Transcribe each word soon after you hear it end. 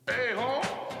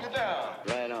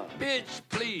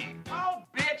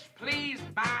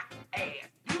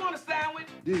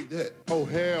dig that. Oh,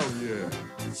 hell yeah.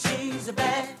 She's a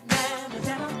bad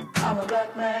man. I'm a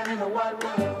black man in a white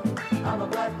world. I'm a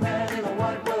black man in a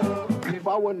white world. If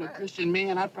I wasn't a Christian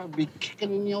man, I'd probably be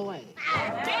kicking in your ass.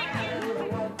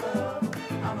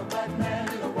 I'm a black man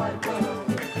in a white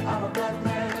world. I'm a black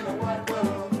man in a white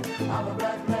world. I'm a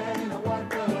black man in a white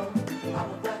world.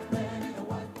 I'm a black man in a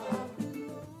white world.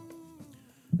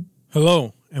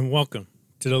 Hello and welcome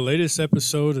to the latest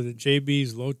episode of the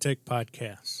Jaybee's Low Tech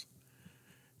Podcast.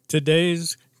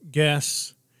 Today's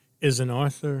guest is an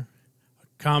author, a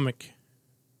comic,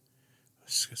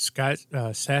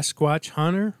 Sasquatch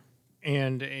hunter,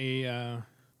 and a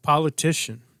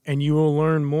politician. And you will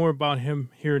learn more about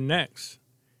him here next,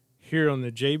 here on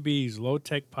the Jaybee's Low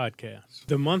Tech Podcast.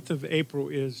 The month of April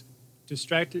is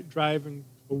Distracted Driving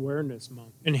Awareness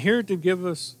Month. And here to give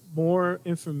us more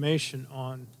information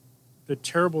on the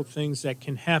terrible things that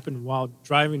can happen while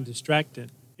driving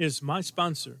distracted is my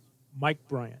sponsor, Mike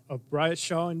Bryant of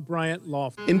Bradshaw and Bryant Law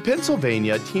Firm. In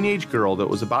Pennsylvania, a teenage girl that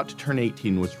was about to turn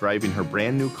 18 was driving her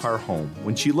brand new car home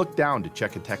when she looked down to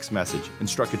check a text message and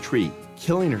struck a tree,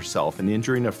 killing herself and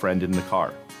injuring a friend in the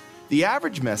car. The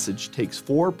average message takes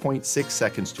 4.6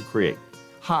 seconds to create.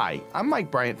 Hi, I'm Mike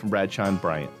Bryant from Bradshaw and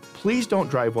Bryant. Please don't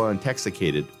drive while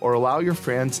intoxicated or allow your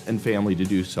friends and family to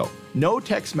do so. No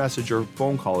text message or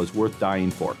phone call is worth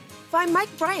dying for. Find Mike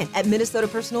Bryant at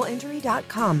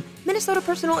MinnesotaPersonalInjury.com.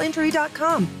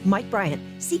 MinnesotaPersonalInjury.com. Mike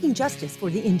Bryant, seeking justice for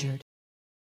the injured.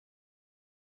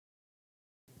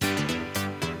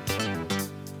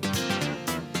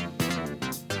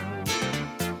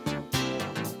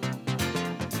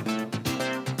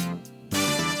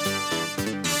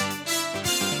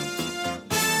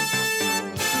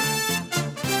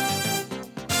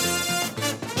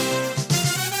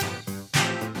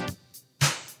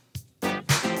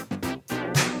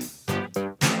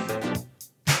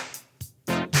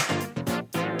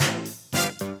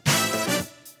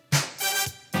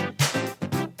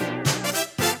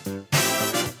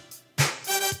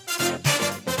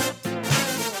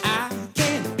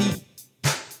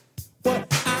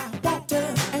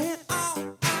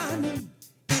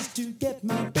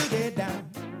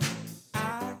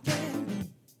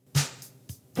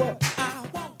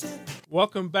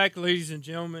 Welcome back, ladies and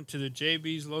gentlemen, to the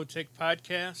Jaybee's Low Tech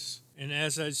Podcast. And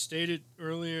as I stated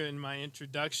earlier in my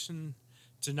introduction,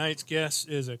 tonight's guest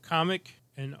is a comic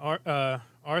and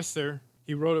Arthur.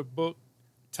 He wrote a book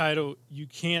titled You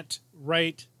Can't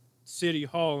Write City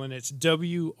Hall, and it's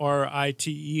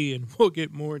W-R-I-T-E, and we'll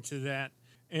get more to that.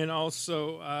 And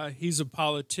also, he's a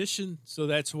politician, so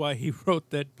that's why he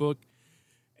wrote that book.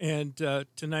 And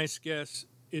tonight's guest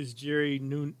is Jerry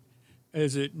Nunes.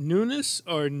 Is it Nunes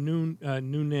or Nunes?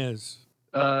 Nunes,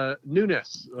 like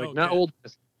Okay. not old,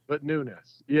 but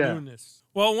Nunes. Yeah. Nunes.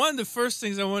 Well, one of the first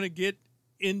things I want to get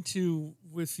into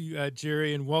with you,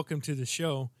 Jerry, and welcome to the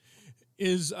show,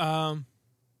 is you're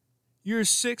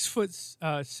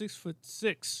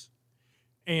 6'6",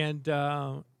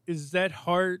 and is that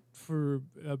hard for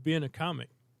being a comic?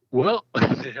 Well,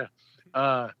 yeah.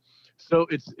 So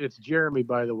it's Jeremy,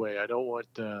 by the way. I don't want.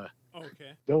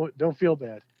 Okay. Don't feel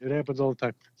bad. It happens all the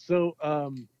time. So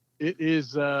it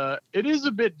is a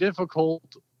bit difficult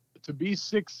to be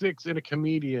 6'6" and a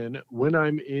comedian when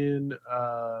I'm in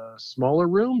smaller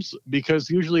rooms, because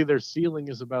usually their ceiling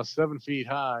is about 7 feet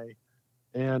high,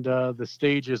 and the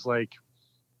stage is like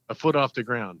a foot off the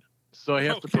ground. So I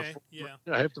have to perform,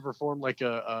 I have to perform like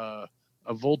a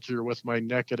vulture with my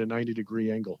neck at a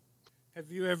 90-degree angle.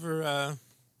 Have you ever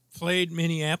played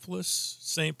Minneapolis,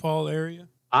 St. Paul area?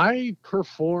 I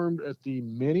performed at the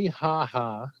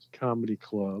Minnehaha Comedy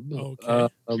Club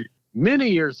many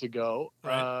years ago.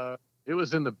 Right. It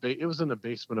was in the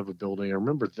basement of a building. I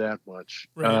remember that much.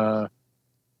 Right.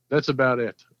 That's about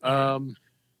it. I've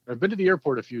been to the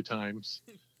airport a few times.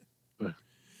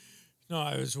 No,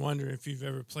 I was wondering if you've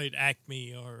ever played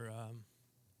Acme or,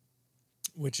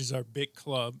 which is our big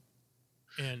club,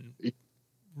 and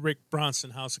Rick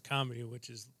Bronson House of Comedy, which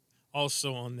is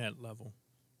also on that level.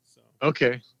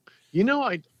 Okay.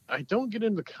 I don't get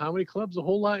into comedy clubs a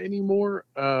whole lot anymore.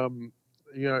 I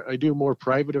do more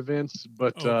private events,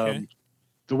 but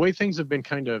the way things have been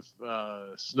kind of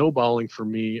snowballing for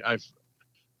me, I've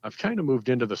kind of moved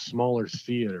into the smaller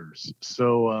theaters.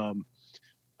 So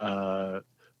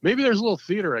maybe there's a little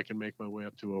theater I can make my way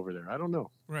up to over there. I don't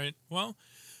know. Right. Well,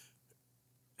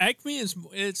 Acme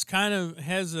it's kind of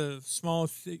has a small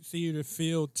theater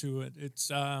feel to it. It's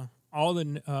a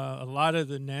lot of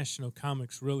the national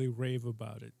comics really rave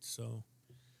about it. So,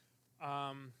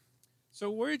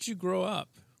 where did you grow up?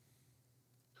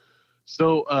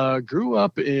 So, grew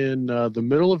up in the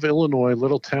middle of Illinois,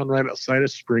 little town right outside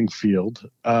of Springfield.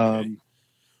 Okay.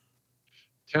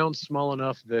 town's small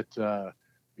enough that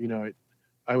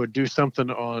I would do something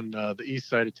on the east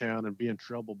side of town and be in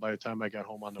trouble by the time I got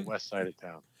home on the west side of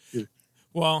town.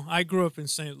 Well, I grew up in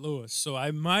St. Louis, so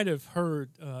I might have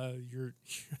heard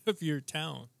of your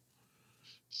town.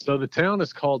 So the town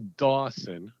is called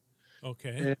Dawson.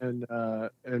 Okay.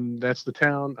 And that's the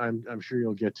town I'm sure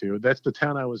you'll get to. That's the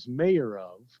town I was mayor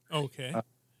of. Okay.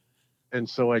 And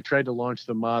so I tried to launch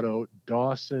the motto,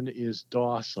 Dawson is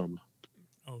Dawsome.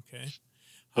 Okay.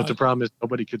 But the problem is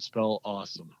nobody could spell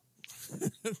awesome.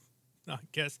 I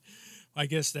guess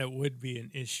that would be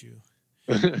an issue.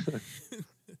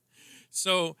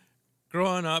 So,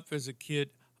 growing up as a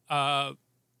kid, how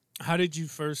did you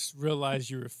first realize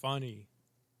you were funny?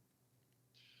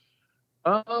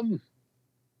 I'm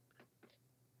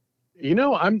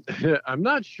I'm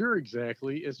not sure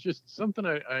exactly. It's just something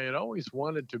I had always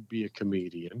wanted to be a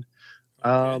comedian.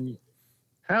 Okay.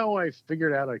 How I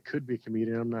figured out I could be a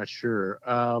comedian, I'm not sure.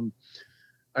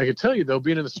 I could tell you though,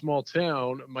 being in a small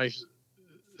town,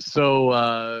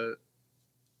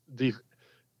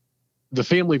 the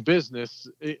family business,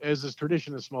 as is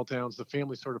tradition in small towns, the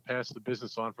family sort of passed the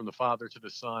business on from the father to the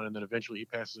son, and then eventually he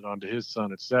passes it on to his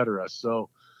son, etc. So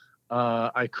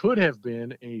I could have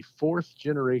been a fourth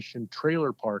generation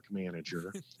trailer park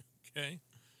manager. Okay.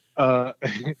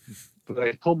 But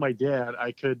I told my dad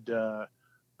I could.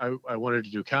 I wanted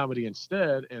to do comedy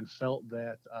instead, and felt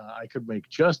that I could make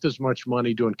just as much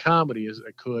money doing comedy as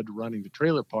I could running the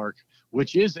trailer park,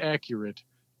 which is accurate,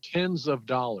 tens of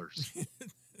dollars.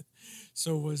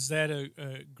 So was that a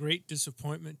great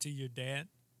disappointment to your dad?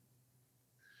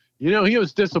 He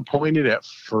was disappointed at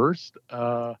first,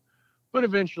 but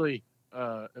eventually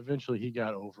he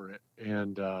got over it,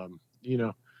 and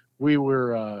we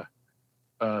were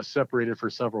separated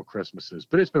for several Christmases,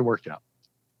 but it's been worked out.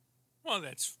 Well,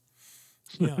 that's,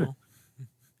 it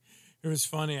was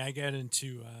funny. I got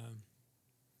into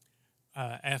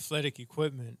athletic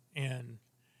equipment, and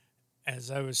as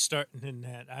I was starting in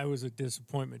that, I was a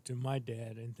disappointment to my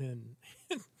dad. And then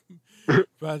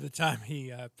by the time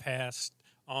he passed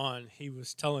on, he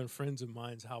was telling friends of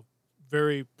mine how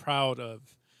very proud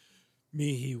of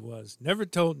me he was. Never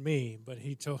told me, but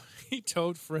he told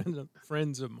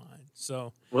friends of mine.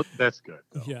 So well, that's good.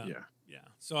 Though. Yeah.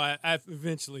 So I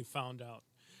eventually found out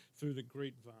through the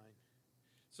grapevine.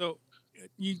 So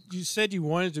you said you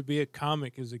wanted to be a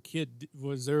comic as a kid.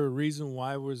 Was there a reason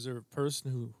why? Was there a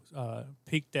person who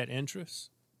piqued that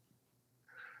interest?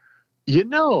 I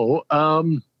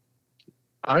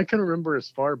can remember as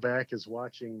far back as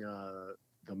watching the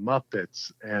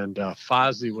Muppets, and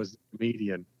Fozzie was the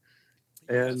comedian.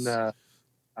 Yes. And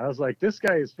I was like, this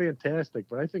guy is fantastic,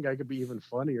 but I think I could be even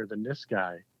funnier than this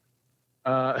guy.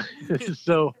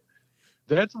 So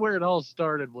that's where it all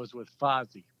started, was with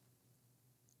Fozzie.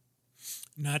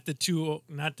 Not the two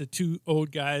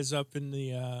old guys up in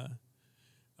the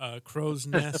crow's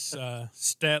nest,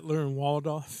 Statler and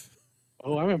Waldorf.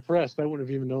 Oh, I'm impressed. I wouldn't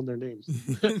have even known their names.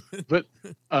 But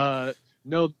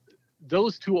no,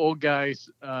 those two old guys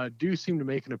do seem to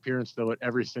make an appearance, though, at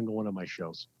every single one of my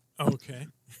shows. Okay.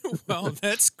 Well,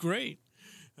 that's great.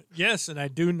 Yes, and I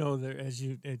do know as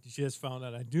you just found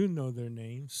out, I do know their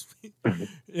names.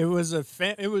 It was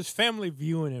it was family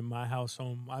viewing in my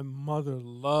household. My mother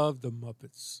loved the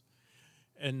Muppets,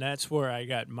 and that's where I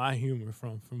got my humor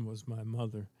from was my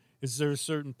mother. Is there a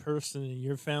certain person in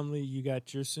your family you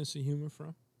got your sense of humor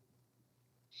from?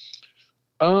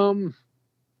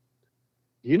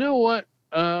 You know what?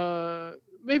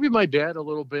 Maybe my dad a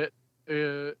little bit.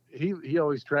 He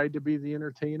always tried to be the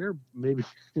entertainer. Maybe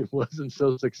he wasn't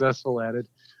so successful at it.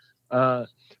 But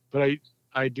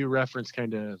I do reference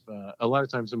kind of a lot of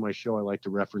times in my show, I like to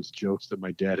reference jokes that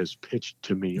my dad has pitched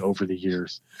to me over the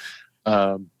years.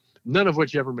 None of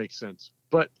which ever makes sense,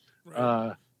 but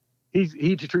he's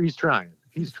trying.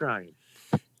 He's trying.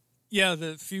 Yeah,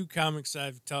 the few comics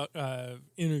I've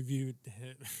interviewed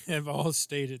have all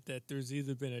stated that there's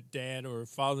either been a dad or a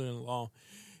father-in-law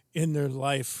in their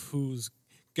life who's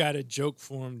got a joke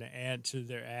for them to add to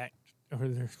their act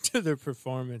or to their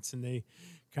performance, and they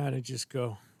kind of just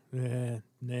go, nah,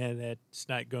 that's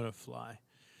not gonna fly.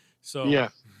 So yeah,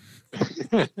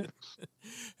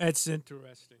 that's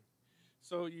interesting.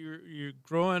 So you're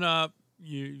growing up.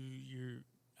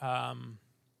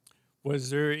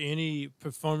 Was there any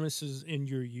performances in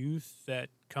your youth that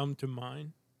come to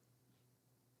mind?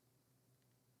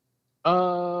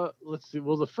 Let's see.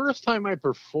 Well, the first time I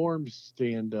performed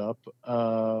stand-up,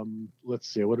 let's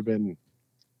see, it would have been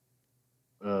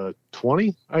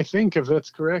 20, I think, if that's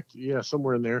correct. Yeah,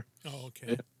 somewhere in there. Oh,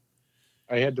 okay.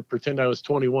 I had to pretend I was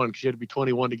 21 because you had to be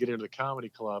 21 to get into the comedy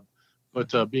club.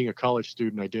 But being a college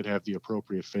student, I did have the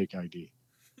appropriate fake ID.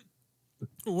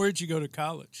 Where'd you go to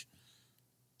college?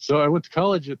 So I went to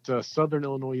college at Southern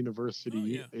Illinois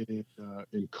University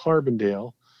in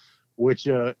Carbondale, which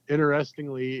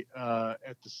interestingly,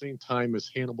 at the same time as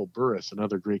Hannibal Buress,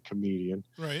 another great comedian.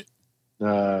 Right.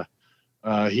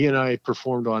 He and I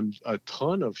performed on a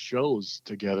ton of shows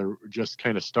together, just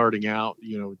kind of starting out,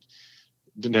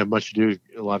 didn't have much to do.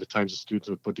 A lot of times the students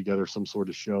would put together some sort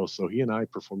of show. So he and I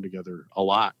performed together a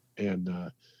lot, and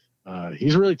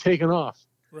he's really taken off.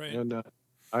 Right. And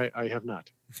I have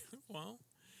not. Well,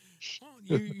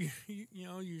 you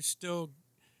you're still,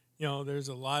 there's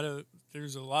a lot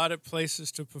of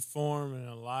places to perform, and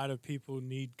a lot of people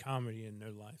need comedy in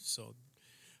their life. So,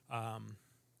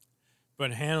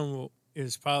 but Hannibal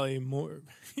is probably more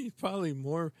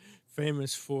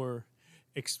famous for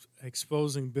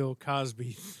exposing Bill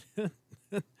Cosby than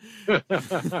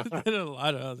a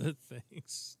lot of other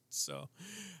things. So,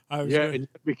 and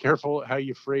be careful how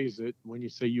you phrase it when you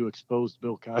say you exposed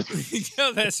Bill Cosby.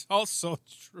 Yeah, that's also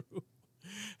true.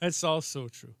 That's also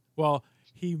true. Well,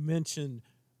 he mentioned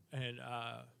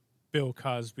Bill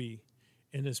Cosby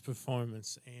in his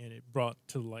performance, and it brought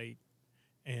to light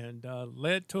and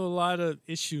led to a lot of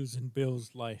issues in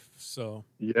Bill's life. So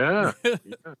yeah.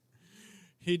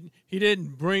 he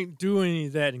didn't do any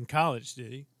of that in college,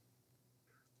 did he?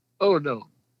 Oh no.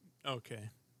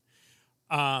 Okay.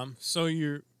 So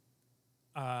you're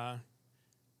going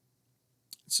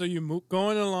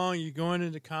along, you're going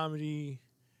into comedy,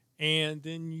 and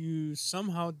then you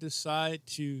somehow decide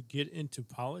to get into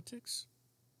politics?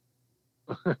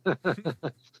 All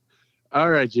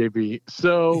right, JB.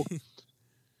 So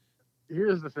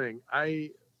here's the thing.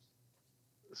 I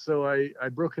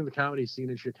broke into the comedy scene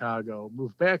in Chicago,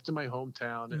 moved back to my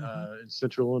hometown in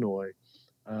Central Illinois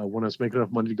when I was making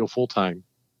enough money to go full time.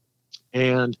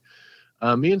 And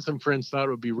me and some friends thought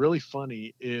it would be really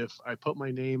funny if I put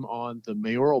my name on the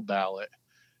mayoral ballot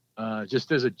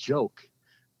just as a joke.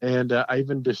 And I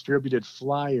even distributed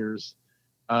flyers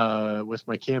with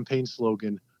my campaign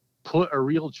slogan, "Put a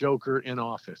real joker in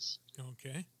office."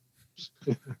 Okay.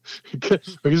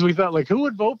 Because we thought, who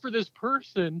would vote for this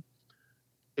person?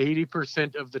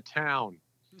 80% of the town.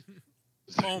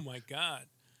 Oh, my God.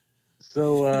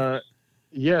 So,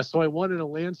 so I won in a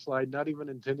landslide, not even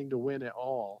intending to win at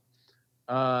all.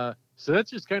 So that's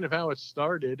just kind of how it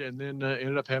started, and then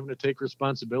ended up having to take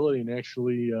responsibility and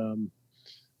actually,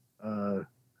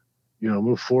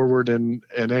 move forward and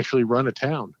actually run a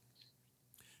town.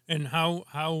 And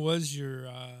how was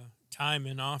your time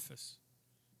in office?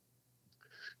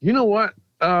 You know what?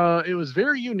 It was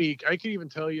very unique. I can even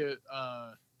tell you,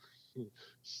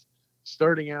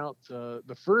 starting out,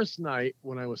 the first night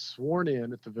when I was sworn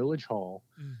in at the Village Hall,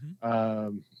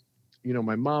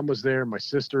 my mom was there, my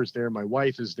sister's there, my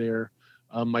wife is there.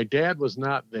 My dad was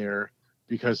not there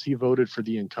because he voted for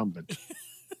the incumbent.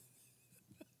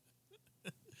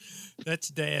 That's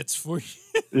dads for you.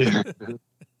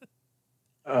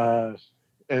 Yeah.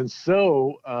 And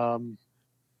so,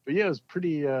 but yeah, it was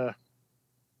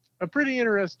a pretty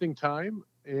interesting time.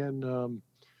 And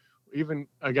even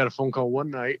I got a phone call one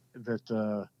night that,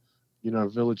 a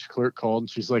village clerk called, and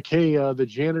she's like, "Hey, the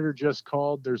janitor just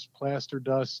called. There's plaster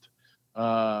dust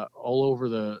all over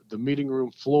the meeting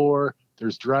room floor.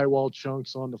 There's drywall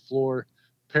chunks on the floor.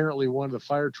 Apparently one of the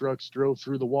fire trucks drove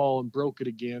through the wall and broke it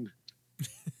again."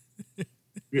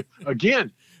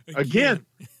 Again.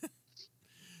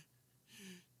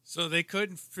 So they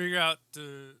couldn't figure out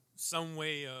some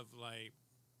way of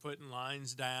putting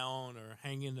lines down or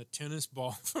hanging a tennis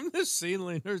ball from the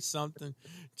ceiling or something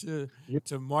to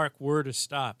mark where to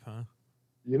stop, huh?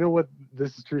 You know what?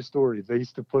 This is a true story. They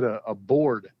used to put a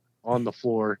board on the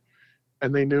floor,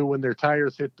 and they knew when their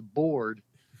tires hit the board,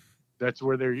 that's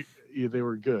where they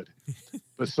were good.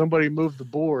 But somebody moved the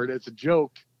board. It's a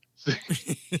joke.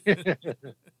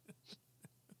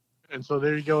 And so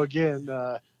there you go again.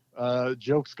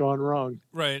 Joke's gone wrong.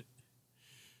 Right.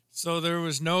 So there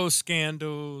was no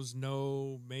scandals,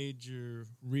 no major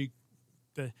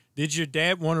Did your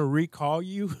dad want to recall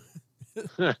you?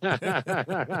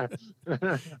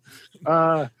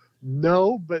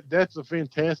 No, but that's a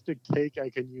fantastic take I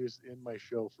can use in my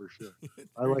show for sure.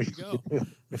 I like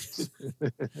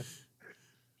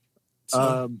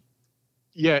So,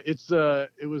 yeah,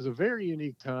 it was a very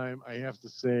unique time, I have to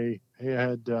say. I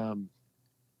had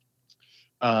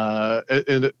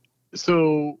and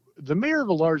so the mayor of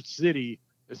a large city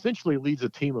essentially leads a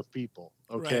team of people,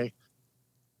 okay? Right.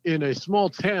 In a small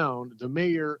town, the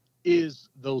mayor is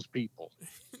those people.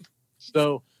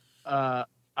 So I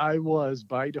was,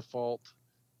 by default,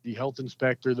 the health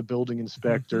inspector, the building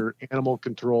inspector, animal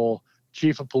control,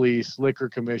 chief of police, liquor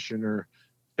commissioner,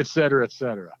 et cetera, et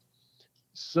cetera.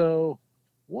 So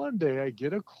one day I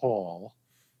get a call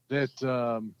that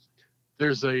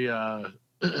there's a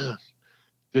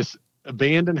this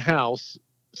abandoned house.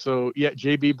 So yeah,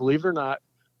 JB, believe it or not,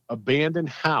 abandoned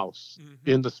house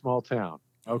in the small town.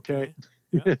 Okay.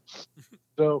 Yeah.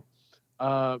 So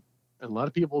a lot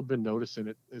of people have been noticing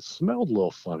it. It smelled a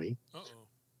little funny. Uh-oh.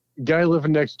 Guy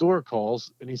living next door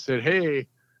calls and he said, "Hey,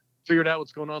 figured out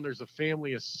what's going on. There's a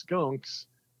family of skunks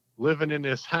living in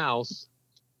this house.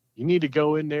 You need to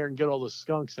go in there and get all the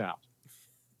skunks out."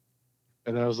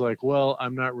 And I was like, "Well,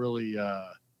 I'm not really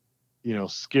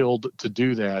skilled to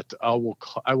do that. I will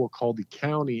call the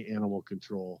county animal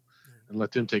control and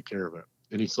let them take care of it."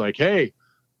 And he's like, "Hey,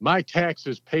 my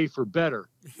taxes pay for better."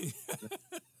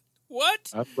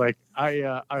 What? I was like,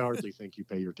 I hardly think you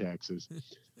pay your taxes.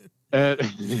 But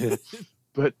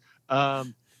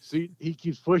so he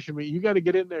keeps pushing me. "You got to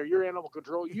get in there. You're animal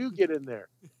control. You get in there."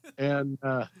 And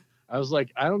I was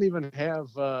like, "I don't even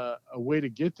have a way to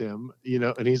get them,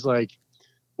 And he's like,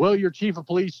 "Well, you're chief of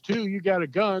police too. You got a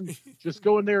gun. Just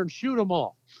go in there and shoot them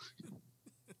all."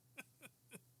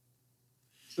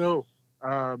 So,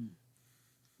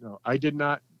 no, I did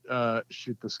not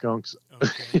shoot the skunks.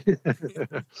 Okay.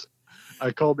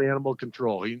 I called the animal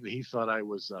control. He thought I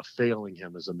was failing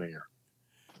him as a mayor.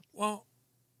 Well,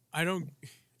 I don't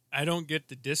get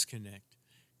the disconnect,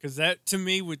 because that to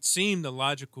me would seem the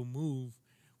logical move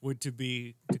would to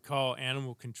be to call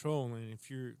animal control, and if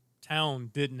your town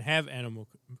didn't have animal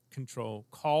control,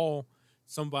 call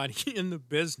somebody in the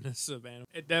business of animal.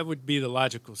 That would be the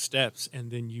logical steps,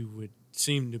 and then you would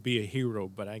seem to be a hero.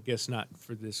 But I guess not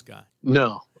for this guy.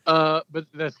 No, but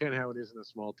that's kind of how it is in a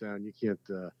small town. You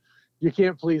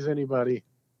can't please anybody.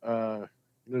 You know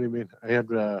what I mean? I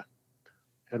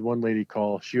had one lady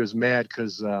call. She was mad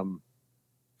because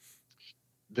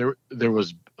there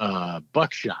was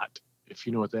buckshot, if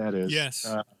you know what that is. Yes.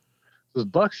 There was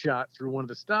buckshot through one of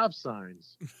the stop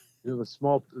signs. The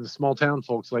small town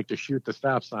folks like to shoot the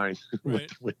stop sign Right.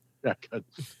 with shotgun.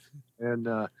 And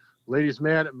lady's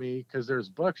mad at me because there's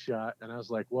buckshot, and I was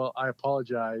like, "Well, I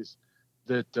apologize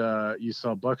that you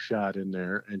saw buckshot in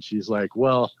there." And she's like,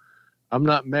 "Well, I'm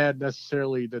not mad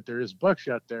necessarily that there is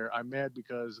buckshot there. I'm mad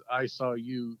because I saw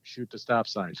you shoot the stop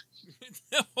sign."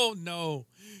 Oh no,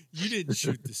 you didn't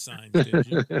shoot the signs, did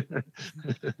you?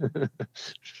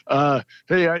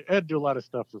 Hey, I had to do a lot of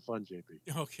stuff for fun, JP.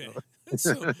 Okay,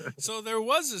 so there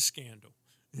was a scandal.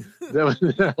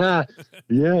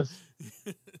 Yes.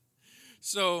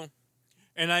 So,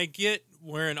 and I get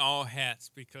wearing all hats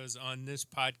because on this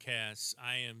podcast,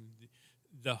 I am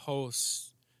the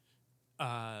host,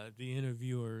 the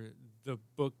interviewer, the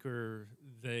booker,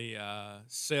 the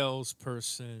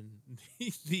salesperson,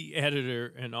 the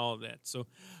editor, and all that. So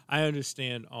I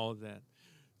understand all that.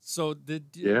 So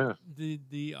did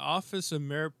the office of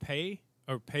mayor pay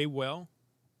well?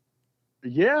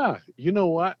 Yeah. You know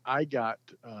what? I got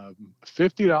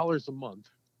 $50 a month.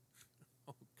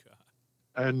 Oh God.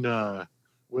 And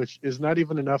which is not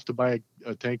even enough to buy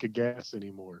a tank of gas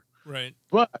anymore. Right.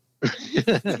 But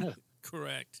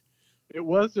Correct. it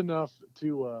was enough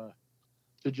to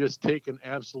just take an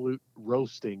absolute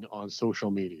roasting on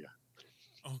social media.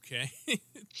 Okay.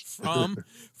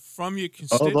 from your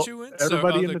constituents or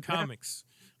everybody in other the town. comics?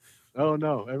 Oh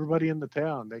no, everybody in the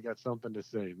town, they got something to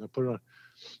say. They'll put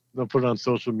it on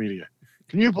social media.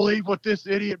 "Can you believe what this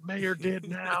idiot mayor did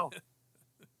now?"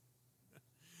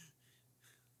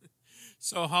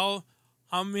 So how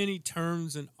many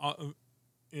terms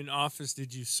in office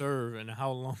did you serve, and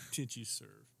how long did you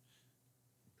serve?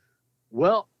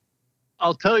 Well,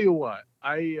 I'll tell you what.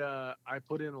 I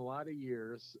put in a lot of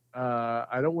years.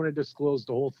 I don't want to disclose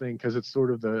the whole thing because it's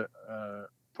sort of the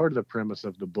part of the premise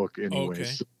of the book, anyways. Okay.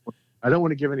 So I don't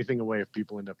want to give anything away if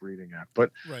people end up reading that.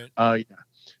 But Right. yeah,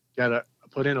 gotta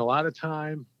put in a lot of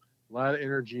time, a lot of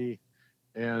energy,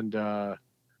 and got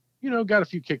a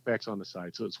few kickbacks on the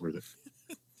side, so it's worth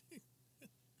it.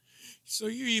 So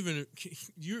you're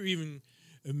even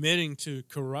admitting to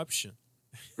corruption.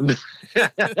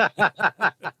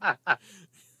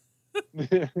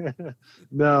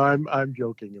 No, I'm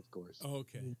joking, of course.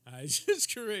 Okay. I just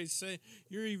curious. Say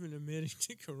you're even admitting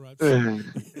to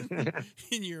corruption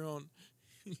in your own.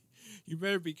 You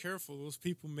better be careful. Those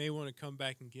people may want to come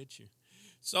back and get you.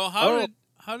 So how did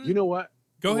you know what?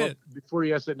 Go ahead. Before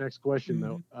you ask that next question,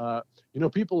 though,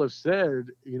 people have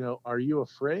said, "Are you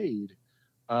afraid?"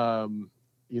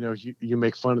 You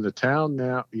make fun of the town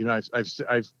now.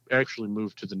 I've actually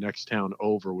moved to the next town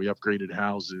over. We upgraded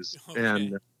houses, Okay.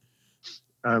 and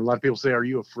a lot of people say, "Are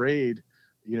you afraid?"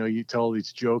 You tell all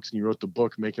these jokes, and you wrote the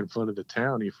book making fun of the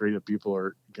town. Are you afraid that people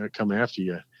are going to come after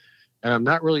you? And I'm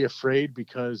not really afraid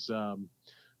because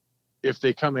if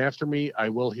they come after me, I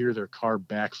will hear their car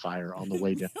backfire on the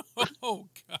way down. Oh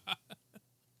God!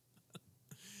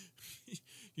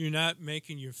 You're not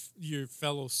making your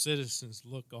fellow citizens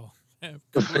look all that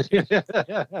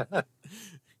cool.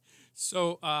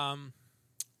 So,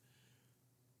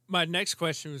 my next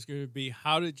question was going to be,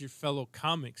 how did your fellow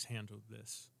comics handle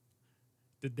this?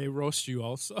 Did they roast you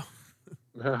also?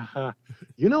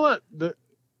 You know what?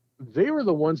 They were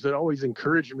the ones that always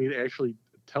encouraged me to actually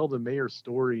tell the mayor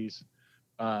stories,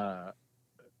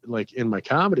 like in my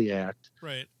comedy act.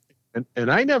 Right.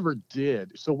 And I never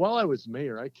did. So while I was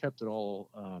mayor, I kept it all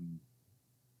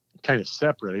kind of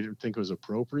separate. I didn't think it was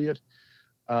appropriate.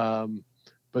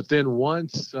 But then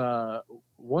once the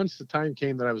time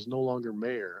came that I was no longer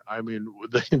mayor, I mean,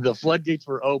 the floodgates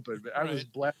were open. But I was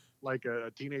black like a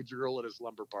teenage girl at a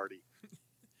slumber party.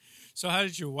 So how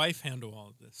did your wife handle all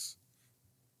of this?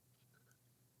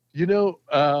 You know,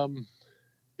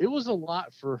 it was a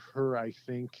lot for her, I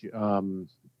think,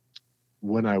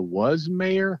 when I was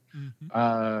mayor.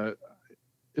 Mm-hmm.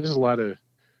 It was a lot of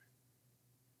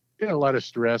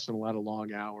stress and a lot of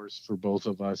long hours for both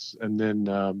of us. And then,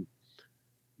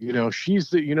 she's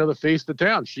the face of the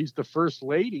town. She's the first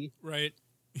lady. Right.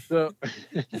 So,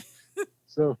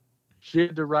 so she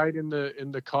had to ride in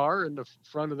the car in the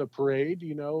front of the parade.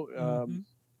 Mm-hmm.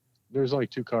 There's only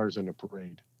 2 cars in the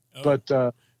parade, Oh, but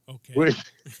okay.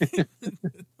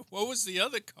 What was the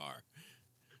other car?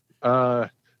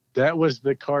 that was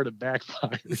the car that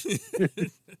backfired.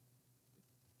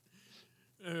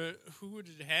 Who would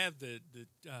it have, the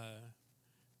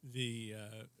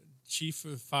chief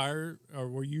of fire, or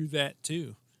were you that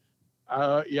too?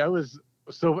 Yeah, I was.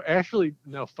 So actually,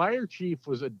 no, fire chief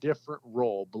was a different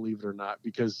role, believe it or not,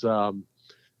 because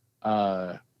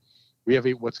we have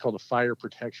what's called a fire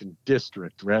protection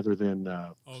district rather than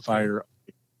fire.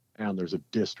 And there's a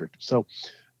district. So,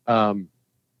 but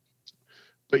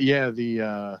yeah,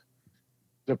 the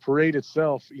parade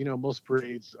itself, most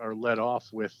parades are let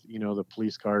off with the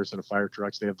police cars and the fire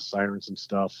trucks. They have the sirens and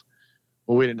stuff.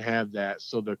 Well, we didn't have that,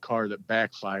 so the car that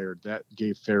backfired, that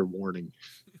gave fair warning.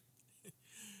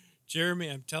 Jeremy,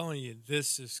 I'm telling you,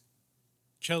 this is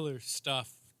killer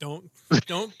stuff. Don't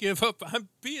give up. I'm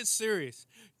being serious.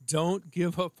 Don't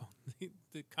give up on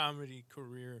the comedy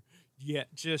career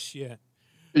just yet.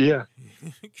 Yeah.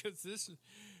 Because this is,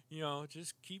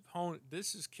 just keep honing.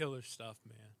 This is killer stuff,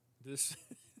 man. This,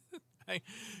 I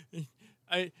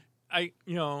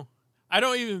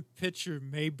don't even picture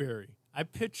Mayberry. I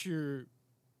picture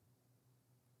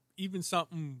even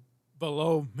something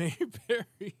below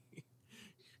Mayberry.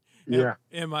 Yeah.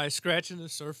 Am I scratching the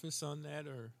surface on that,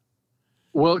 or?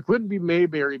 Well, it couldn't be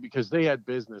Mayberry because they had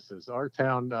businesses. Our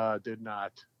town did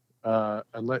not,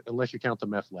 unless you count the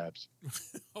meth labs.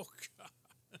 Oh God!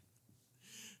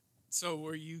 So,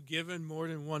 were you given more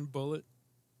than one bullet?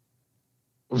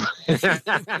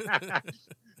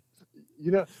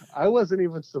 I wasn't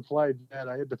even supplied that.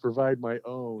 I had to provide my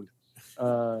own.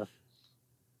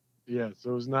 Yeah,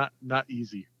 so it was not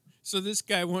easy. So this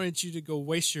guy wanted you to go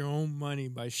waste your own money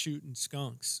by shooting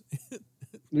skunks.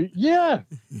 Yeah.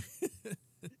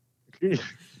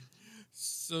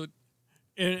 So,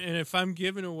 and if I'm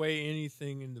giving away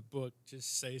anything in the book,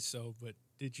 just say so. But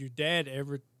did your dad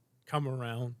ever come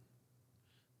around?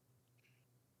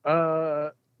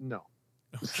 No.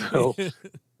 So,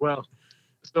 well,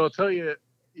 so I'll tell you,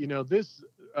 this,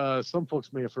 some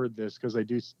folks may have heard this because I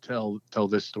do tell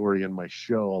this story in my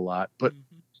show a lot, but,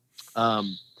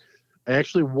 I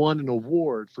actually won an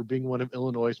award for being one of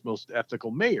Illinois' most ethical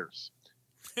mayors.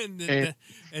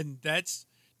 And that's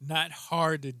not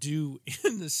hard to do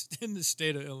in the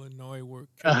state of Illinois where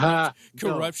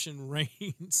corruption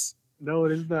reigns. No,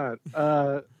 it is not.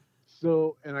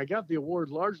 So, and I got the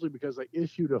award largely because I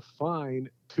issued a fine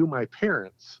to my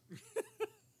parents.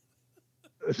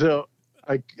 So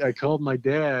I called my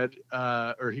dad,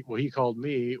 he called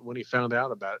me when he found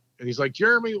out about it. And he's like,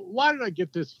 Jeremy, why did I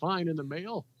get this fine in the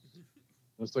mail?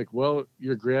 I was like, well,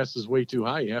 your grass is way too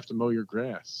high. You have to mow your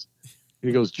grass. And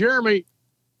he goes, Jeremy,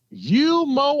 you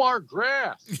mow our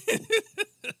grass.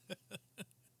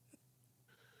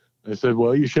 I said,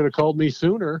 well, you should have called me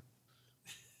sooner.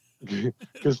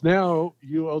 Because now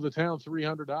you owe the town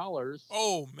 $300.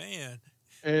 Oh, man.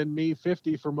 And me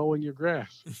 $50 for mowing your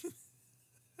grass.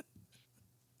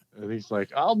 And he's like,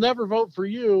 I'll never vote for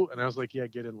you. And I was like, yeah,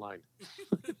 get in line.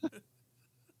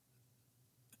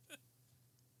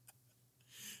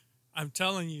 I'm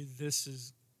telling you, this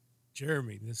is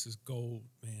Jeremy. This is gold,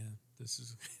 man. This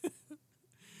is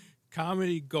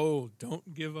comedy gold.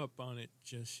 Don't give up on it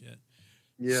just yet.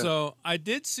 Yeah. So I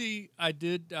did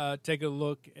take a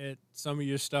look at some of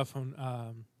your stuff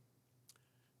on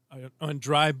on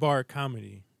Dry Bar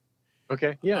Comedy.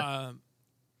 Okay, yeah.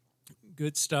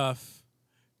 Good stuff.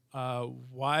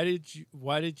 Why did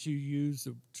you use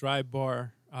the Dry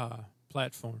Bar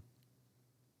platform?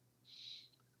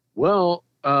 Well,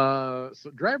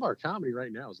 so Dry Bar Comedy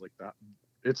right now is like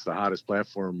it's the hottest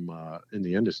platform in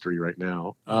the industry right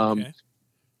now. Okay.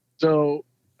 So,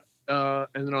 and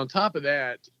then on top of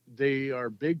that, they are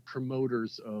big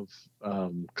promoters of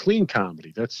clean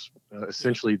comedy. That's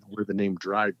essentially where the name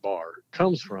Dry Bar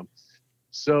comes from.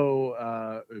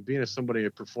 So, being as somebody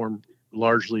that performed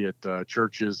largely at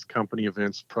churches, company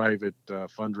events, private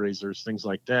fundraisers, things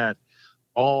like that,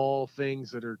 all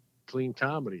things that are clean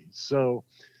comedy. So,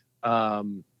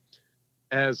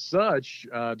 as such,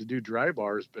 to do Dry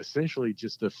Bar is essentially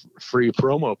just a free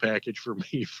promo package for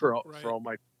me for all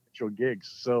my potential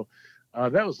gigs. So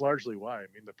that was largely why. I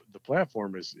mean, the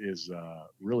platform is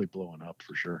really blowing up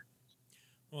for sure.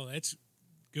 Well, that's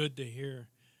good to hear.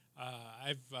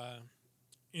 I've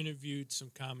interviewed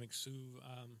some comics who,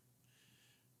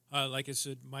 like I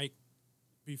said, Mike,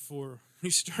 before we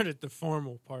started the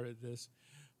formal part of this,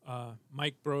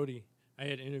 Mike Brody, I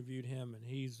had interviewed him, and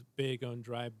he's big on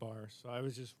Dry Bar. So I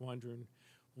was just wondering,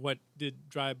 what did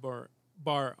Dry Bar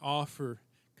offer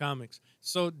comics?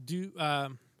 So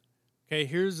okay,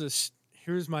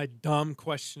 here's my dumb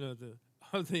question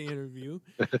of the interview.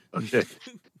 Okay.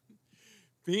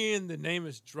 Being the name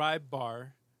is Dry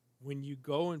Bar, when you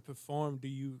go and perform, do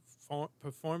you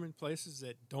perform in places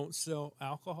that don't sell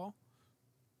alcohol?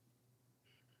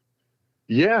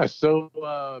 Yeah.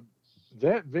 So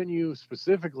that venue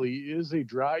specifically is a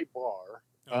Dry Bar.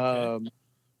 Okay.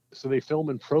 So they film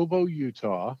in Provo,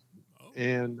 Utah, Oh.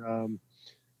 and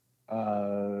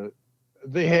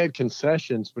they had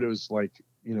concessions, but it was like,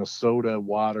 soda,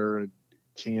 water,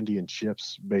 candy, and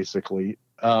chips, basically.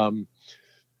 And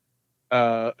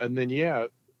then, yeah,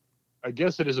 I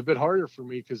guess it is a bit harder for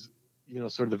me because,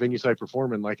 sort of the venues I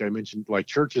perform in, like I mentioned, like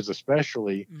churches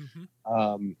especially,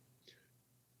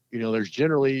 there's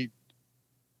generally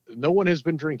no one has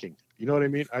been drinking. You know what I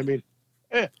mean? I mean,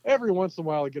 every once in a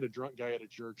while I get a drunk guy at a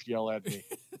church yell at me.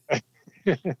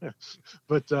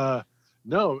 But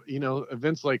no,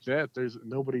 events like that, there's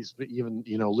nobody's even,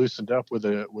 loosened up with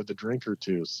a drink or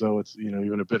two. So it's,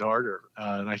 even a bit harder.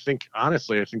 And I think,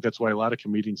 honestly, that's why a lot of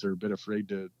comedians are a bit afraid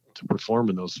to perform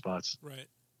in those spots. Right.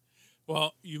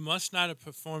 Well, you must not have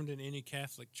performed in any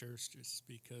Catholic church just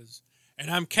because,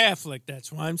 and I'm Catholic,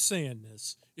 that's why I'm saying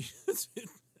this.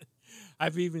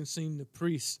 I've even seen the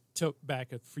priest tilt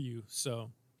back a few,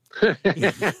 so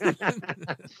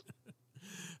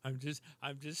I'm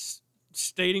just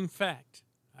stating fact.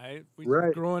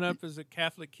 Right. Growing up as a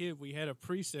Catholic kid, we had a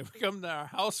priest that would come to our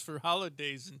house for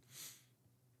holidays and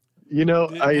didn't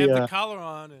have the collar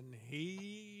on, and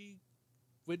he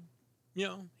would,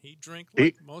 he drank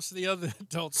like most of the other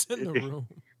adults in the room.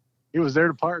 He was there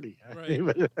to party. Right.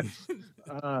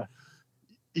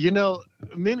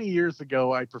 Many years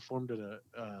ago, I performed at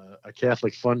a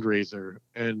Catholic fundraiser,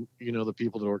 and the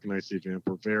people that organized the event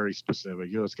were very specific.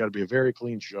 It's got to be a very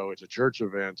clean show. It's a church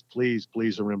event. Please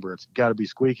remember, it's got to be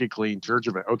squeaky clean church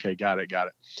event. Okay, got it.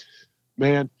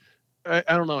 Man, I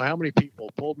don't know how many people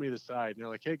pulled me aside, and they're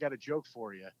like, "Hey, got a joke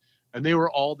for you," and they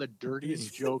were all the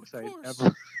dirtiest jokes I'd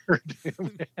ever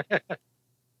heard.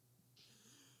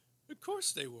 Of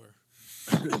course they were.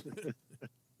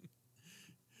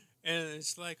 And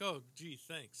it's like, oh, gee,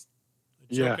 thanks.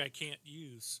 A joke I can't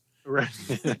use. Right.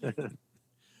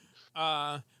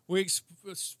 We've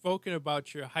spoken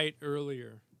about your height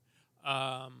earlier.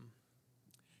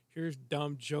 Here's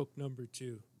dumb joke number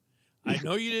 2. I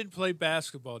know you didn't play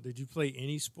basketball. Did you play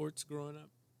any sports growing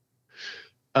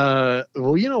up?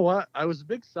 Well, you know what? I was a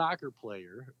big soccer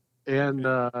player, and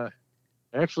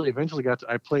actually eventually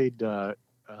I played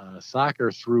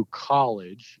soccer through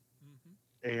college.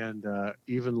 And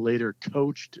even later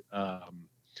coached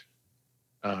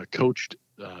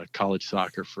college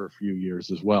soccer for a few years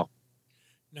as well.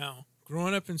 Now,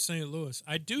 growing up in St. Louis,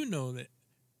 I do know that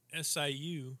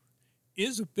SIU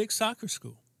is a big soccer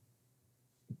school.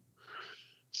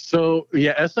 So,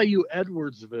 yeah, SIU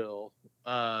Edwardsville,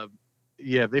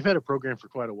 they've had a program for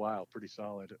quite a while, pretty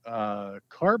solid.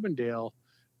 Carbondale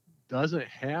doesn't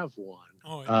have one.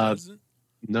 Oh, it doesn't?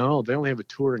 No, they only have a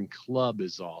touring club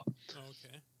is all.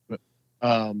 Okay. But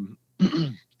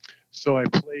so I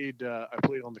played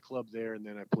on the club there, and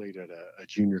then I played at a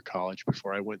junior college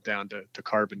before I went down to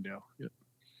Carbondale. Yeah.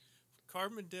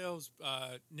 Carbondale's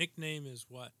nickname is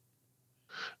what?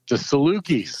 The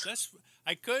Salukis.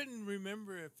 I couldn't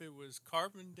remember if it was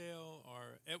Carbondale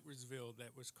or Edwardsville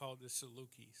that was called the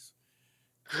Salukis.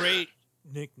 Great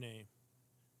nickname.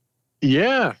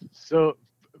 Yeah. So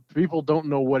people don't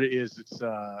know what it is. It's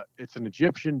an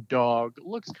Egyptian dog.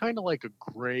 Looks kind of like a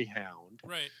greyhound.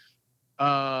 Right.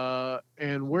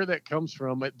 And where that comes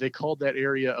from, they called that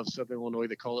area of Southern Illinois,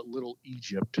 they call it Little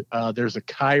Egypt. There's a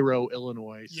Cairo,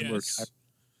 Illinois, similar Yes. to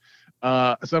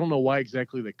so I don't know why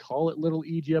exactly they call it Little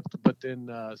Egypt, but then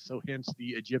so hence the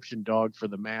Egyptian dog for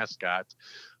the mascot,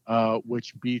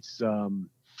 which beats the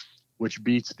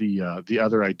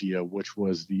other idea, which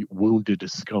was the wounded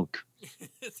skunk.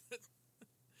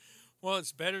 Well,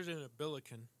 it's better than a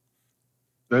billiken.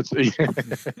 That's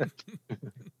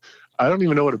I don't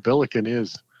even know what a billiken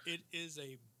is. It is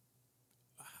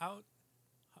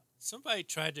somebody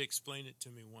tried to explain it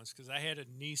to me once because I had a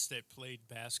niece that played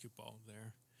basketball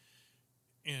there,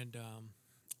 and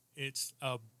it's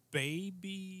a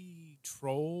baby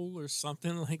troll or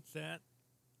something like that.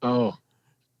 Oh,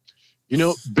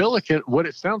 billiken. What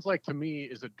it sounds like to me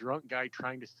is a drunk guy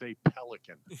trying to say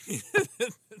pelican.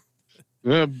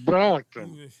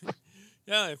 Billiken.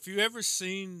 Yeah, if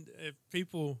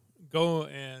people go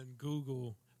and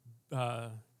Google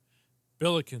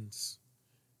Billikens,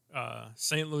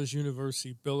 St. Louis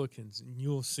University Billikens, and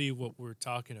you'll see what we're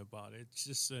talking about. It's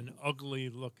just an ugly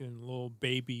looking little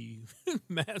baby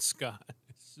mascot.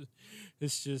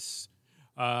 It's just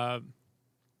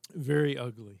very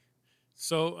ugly.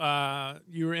 So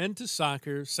you were into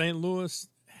soccer. St. Louis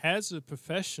has a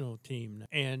professional team now.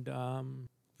 And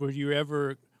were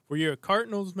you a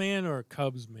Cardinals man or a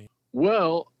Cubs man?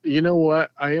 Well, you know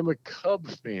what? I am a Cub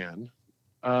fan.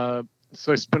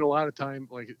 So I spent a lot of time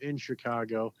in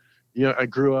Chicago. I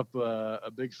grew up a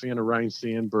big fan of Ryan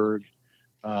Sandberg,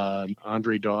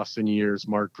 Andre Dawson years,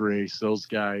 Mark Grace, those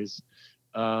guys.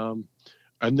 And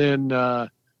then the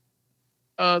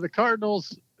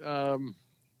Cardinals,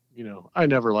 I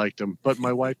never liked them, but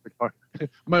my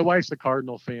wife's a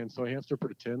Cardinal fan, so I have to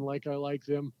pretend like I like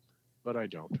them, but I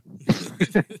don't.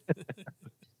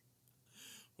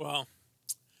 Well,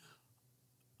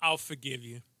 I'll forgive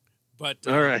you. But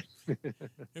all right.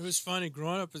 It was funny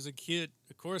growing up as a kid.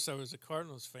 Of course, I was a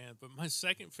Cardinals fan, but my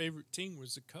second favorite team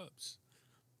was the Cubs.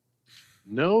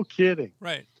 No kidding.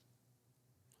 Right.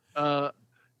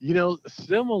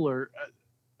 Similar.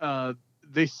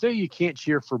 They say you can't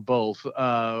cheer for both.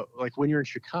 Like when you're in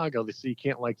Chicago, they say you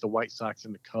can't like the White Sox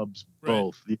and the Cubs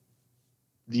both. Right.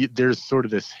 There's sort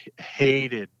of this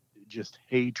hatred.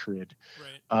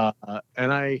 Right.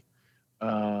 And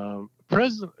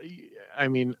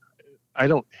I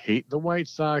don't hate the White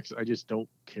Sox. I just don't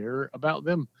care about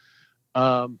them.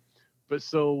 But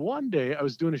so one day I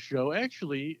was doing a show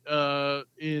actually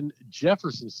in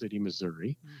Jefferson City,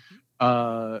 Missouri.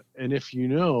 Mm-hmm. And if you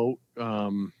know,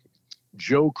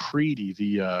 Joe Creedy,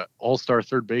 the all-star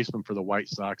third baseman for the White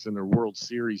Sox in their World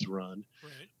Series run,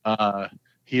 right.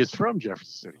 He is from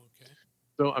Jefferson City. Okay.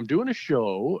 So I'm doing a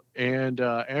show, and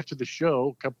after the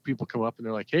show, a couple people come up and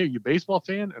they're like, "Hey, are you a baseball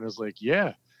fan?" And I was like,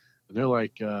 "Yeah." And they're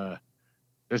like,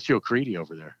 "That's Joe Creedy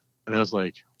over there." And I was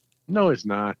like, "No, it's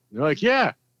not." And they're like,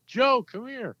 "Yeah, Joe, come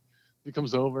here." He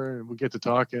comes over and we get to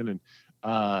talking,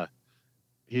 and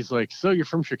he's like, "So you're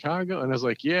from Chicago?" And I was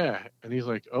like, "Yeah." And he's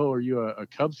like, "Oh, are you a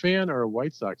Cub fan or a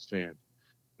White Sox fan?"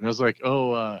 And I was like,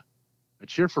 "Oh, I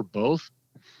cheer for both."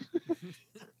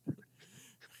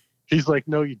 He's like,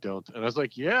 "No, you don't." And I was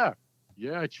like, yeah,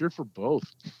 I cheer for both.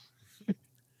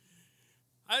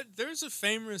 There's a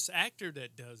famous actor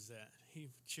that does that. He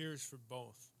cheers for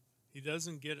both. He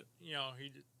doesn't get it, he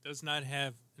does not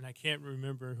have, and I can't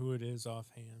remember who it is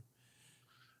offhand,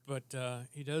 but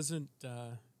he doesn't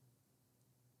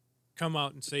come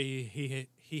out and say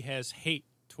he has hate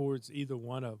towards either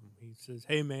one of them. He says,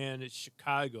 "Hey man, it's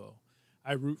Chicago.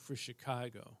 I root for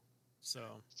Chicago."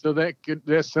 So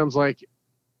that sounds like,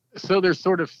 so there's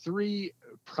sort of three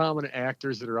prominent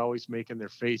actors that are always making their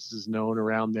faces known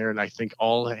around there, and I think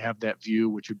all have that view,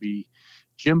 which would be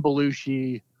Jim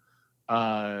Belushi,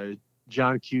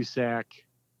 John Cusack,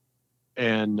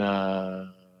 and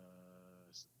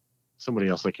somebody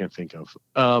else I can't think of.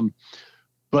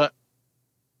 But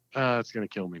it's going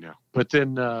to kill me now. But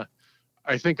then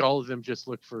I think all of them just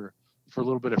look for a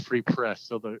little bit of free press,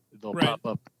 so they'll right. pop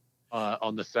up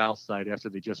on the south side after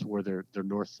they just wore their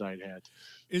north side hats.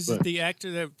 Is it the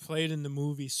actor that played in the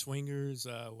movie Swingers?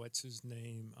 What's his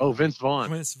name? Vince Vaughn.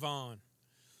 Vince Vaughn.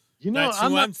 That's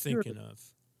who I'm thinking of.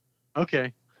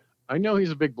 Okay. I know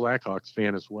he's a big Blackhawks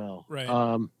fan as well. Right.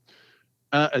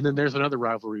 And then there's another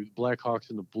rivalry, Blackhawks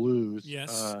and the Blues.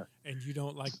 Yes, and you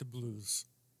don't like the Blues.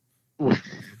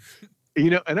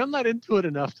 And I'm not into it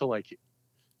enough to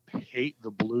hate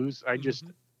the Blues. I just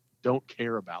don't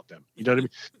care about them. You know what I mean?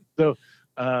 So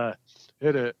I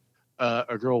had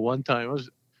a girl one time.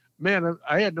 Man,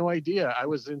 I had no idea. I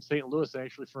was in St. Louis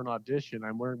actually for an audition.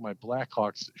 I'm wearing my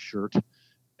Blackhawks shirt,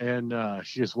 and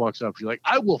she just walks up. She's like,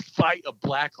 "I will fight a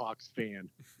Blackhawks fan."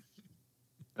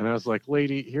 And I was like,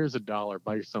 "Lady, here's $1.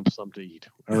 Buy yourself something to eat."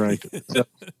 All right. So,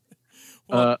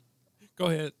 Well, go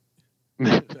ahead.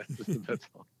 that's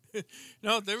all.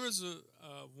 No, there was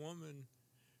a woman.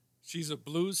 She's a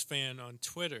Blues fan on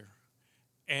Twitter,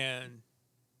 and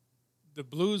the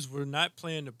Blues were not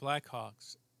playing the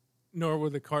Blackhawks, nor were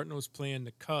the Cardinals playing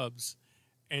the Cubs.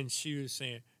 And she was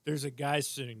saying, "There's a guy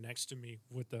sitting next to me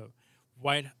with a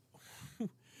white."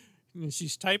 And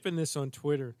she's typing this on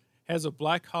Twitter. Has a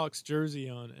Blackhawks jersey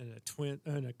on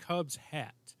and a Cubs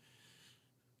hat.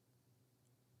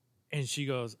 And she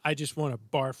goes, "I just want to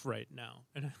barf right now."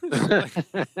 And I was like,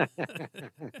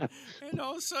 and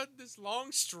all of a sudden, this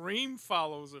long stream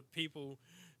follows of people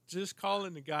just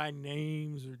calling the guy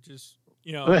names or just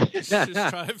just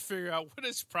trying to figure out what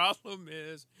his problem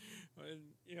is.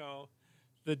 And,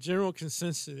 the general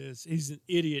consensus is he's an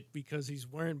idiot because he's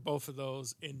wearing both of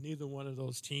those, and neither one of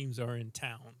those teams are in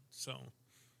town. So,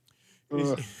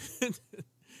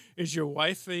 is your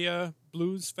wife a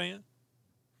Blues fan?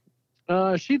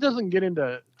 She doesn't get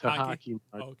into hockey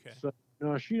much. Okay. So,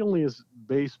 no, she only is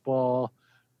baseball.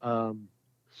 And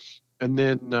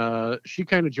then she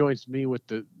kind of joins me with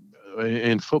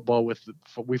in football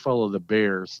we follow the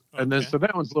Bears. Okay. And then so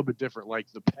that one's a little bit different.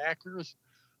 Like the Packers,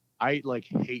 I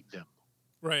hate them.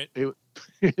 Right.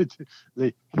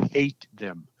 They hate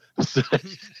them.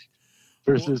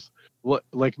 Versus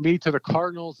like me to the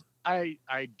Cardinals, I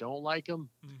don't like them.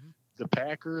 Mm-hmm. The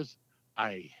Packers,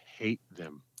 I hate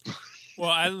them. Well,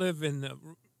 I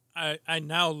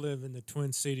now live in the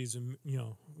Twin Cities of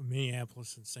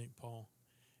Minneapolis and St. Paul,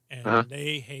 and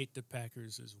they hate the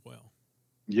Packers as well.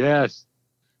 Yes.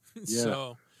 Yeah.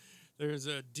 So there's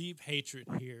a deep hatred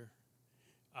here,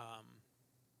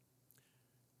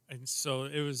 and so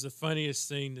it was the funniest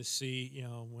thing to see,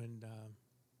 when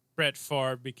Brett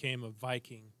Favre became a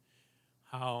Viking,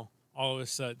 how all of a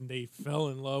sudden they fell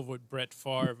in love with Brett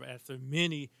Favre after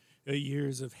many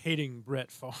years of hating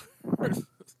Brett Favre.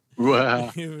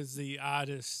 Wow. It was the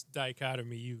oddest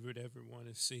dichotomy you would ever want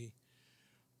to see.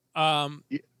 Go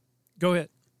ahead.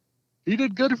 He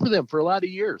did good for them for a lot of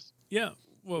years. Yeah.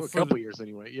 Well, a couple years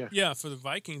anyway. Yeah. Yeah, for the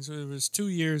Vikings, it was 2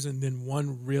 years and then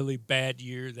one really bad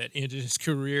year that ended his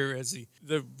career as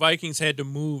the Vikings had to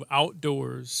move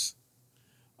outdoors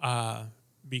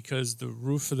because the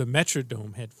roof of the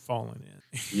Metrodome had fallen in.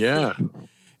 Yeah.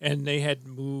 And they had to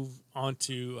move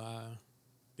onto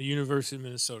the University of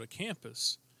Minnesota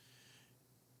campus.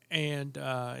 And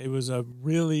it was a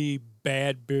really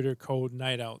bad, bitter, cold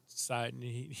night outside. And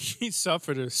he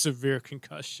suffered a severe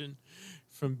concussion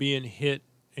from being hit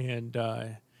and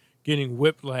getting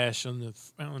whiplash on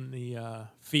the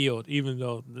field, even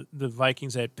though the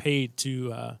Vikings had paid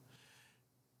to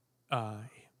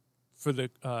for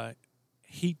the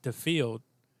heat the field.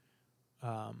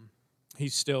 He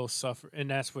still suffered, and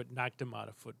that's what knocked him out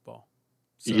of football.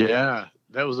 So, yeah,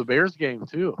 that was a Bears game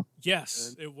too.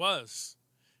 Yes, it was.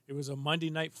 It was a Monday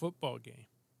night football game.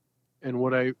 And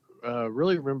what I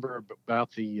really remember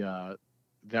about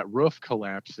that roof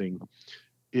collapsing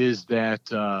is that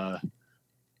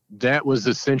that was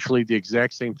essentially the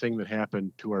exact same thing that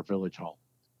happened to our village hall.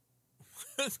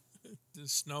 The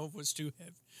snow was too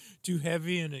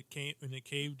heavy, and it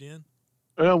caved in.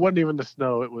 It wasn't even the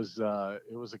snow. It was a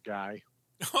guy.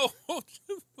 Oh,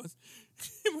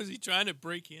 was he trying to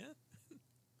break in?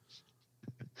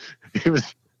 He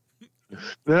was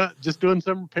just doing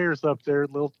some repairs up there. A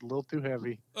little too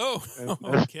heavy. Oh,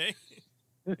 okay.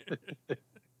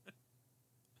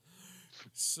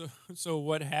 So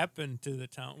what happened to the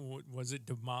town? Was it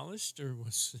demolished or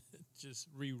was it just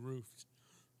re-roofed?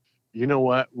 You know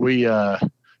what? We we're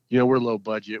low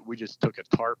budget. We just took a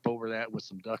tarp over that with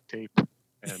some duct tape,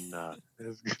 and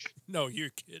no, you're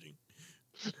kidding.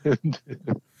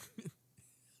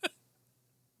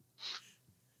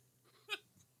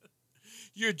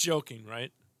 You're joking,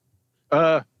 right?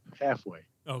 Halfway.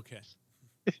 Okay.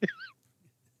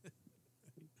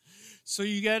 So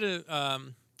you got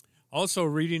to also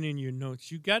reading in your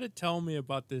notes. You got to tell me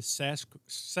about this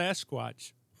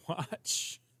Sasquatch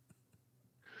watch.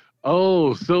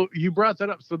 Oh, so you brought that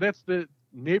up. So that's the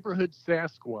Neighborhood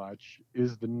Sasquatch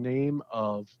is the name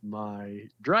of my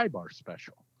dry bar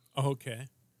special. Okay.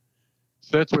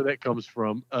 So that's where that comes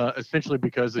from. Essentially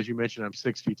because, as you mentioned, I'm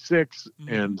 6'6"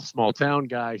 and small town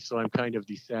guy. So I'm kind of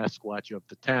the Sasquatch of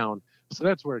the town. So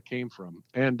that's where it came from.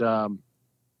 And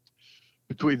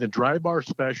between the dry bar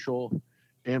special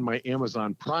and my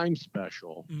Amazon Prime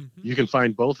special, you can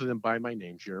find both of them by my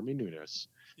name, Jeremy Nunes.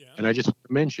 Yeah. And I just want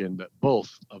to mention that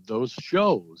both of those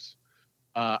shows,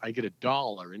 I get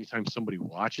 $1 anytime somebody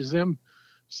watches them.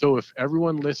 So if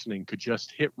everyone listening could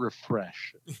just hit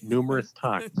refresh numerous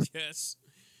times. Yes.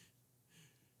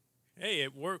 Hey,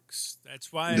 it works.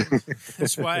 That's why.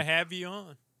 That's why I have you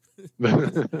on.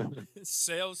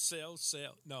 Sales, sales,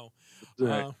 sales. No.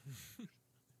 Right.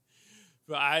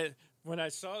 But when I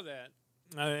saw that,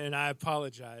 and I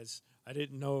apologize, I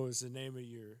didn't know it was the name of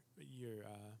your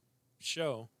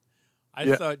show. I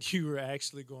Yeah. thought you were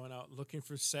actually going out looking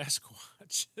for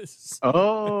Sasquatches.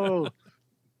 Oh,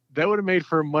 that would have made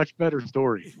for a much better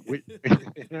story.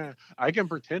 I can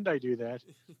pretend I do that.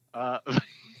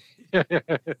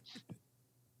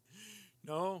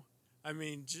 No, I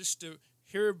mean just to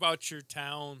hear about your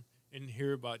town and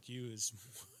hear about you is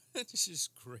it's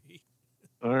just great.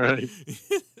 All right.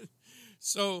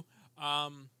 So,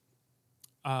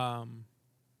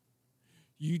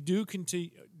 you do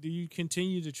continue? Do you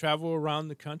continue to travel around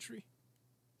the country?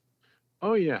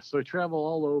 Oh yeah. So I travel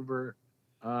all over.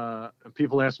 And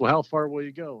people ask, well, how far will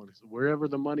you go? And I said, wherever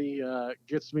the money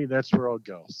gets me, that's where I'll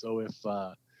go. So if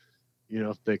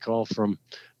if they call from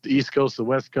the East Coast, the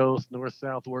West Coast, North,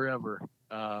 South, wherever,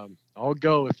 I'll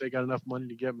go if they got enough money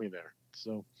to get me there.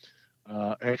 So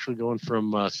actually going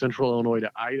from Central Illinois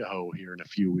to Idaho here in a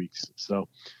few weeks. So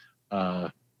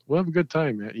we'll have a good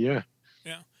time, man. Yeah.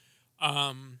 Yeah.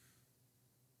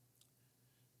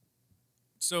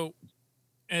 So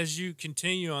as you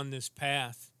continue on this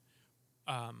path,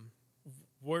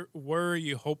 where are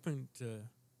you hoping to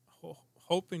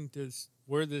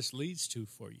where this leads to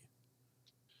for you?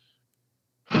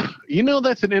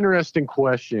 That's an interesting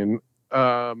question.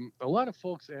 A lot of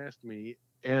folks ask me,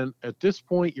 and at this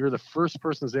point, you're the first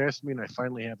person who's asked me, and I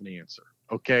finally have an answer.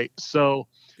 Okay, so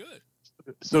Good.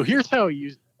 So here's how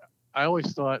I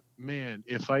always thought, man,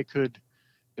 if I could,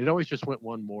 it always just went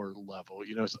one more level.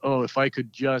 If I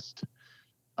could just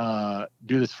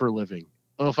do this for a living.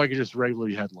 Oh, if I could just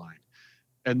regularly headline.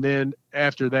 And then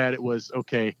after that, it was,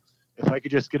 okay, if I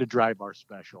could just get a dry bar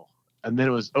special. And then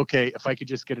it was, okay, if I could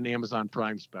just get an Amazon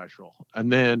Prime special.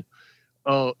 And then,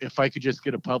 oh, if I could just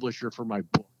get a publisher for my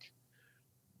book.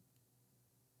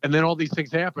 And then all these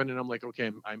things happen, and I'm like, okay,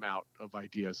 I'm out of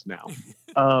ideas now.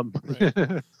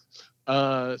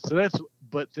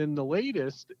 But then the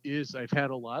latest is I've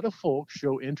had a lot of folks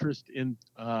show interest in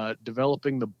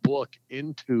developing the book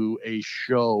into a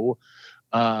show,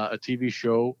 a TV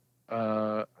show.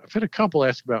 I've had a couple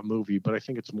ask about movie, but I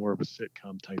think it's more of a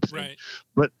sitcom type thing. Right.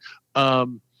 But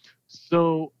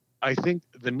so I think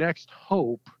the next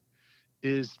hope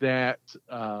is that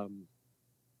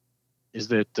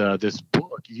this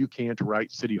book, You Can't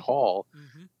Write City Hall,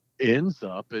 ends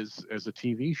up as a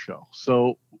TV show.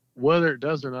 So whether it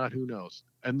does or not, who knows?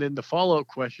 And then the follow-up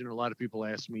question a lot of people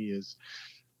ask me is,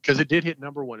 because it did hit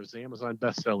number one, it was Amazon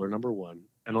bestseller number one,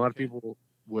 and a lot of people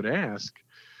would ask,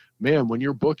 man, when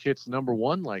your book hits number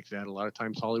one like that, a lot of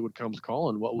times Hollywood comes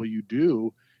calling, what will you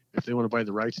do if they want to buy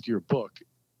the rights to your book?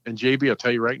 And JB, I'll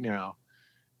tell you right now,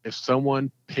 if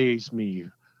someone pays me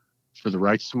for the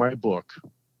rights to my book,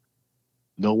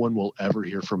 no one will ever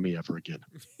hear from me ever again.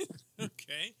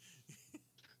 Okay.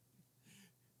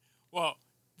 Well,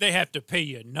 they have to pay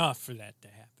you enough for that to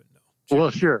happen, though. Well,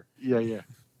 sure. Yeah.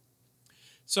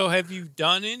 So have you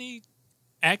done any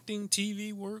acting,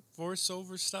 TV work,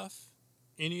 voiceover stuff?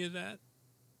 Any of that?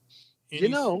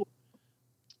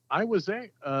 I was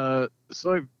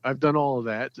so I've done all of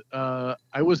that.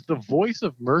 I was the voice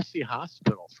of Mercy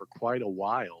Hospital for quite a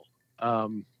while.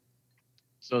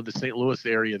 So the St. Louis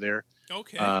area there.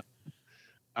 Okay.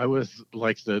 I was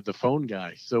like the phone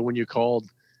guy. So when you called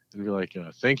and be like,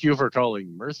 thank you for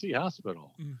calling Mercy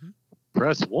Hospital.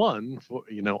 Press 1 for,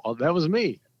 that was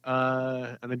me.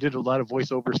 And I did a lot of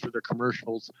voiceovers for their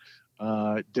commercials.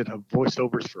 Did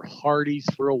voiceovers for Hardee's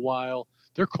for a while.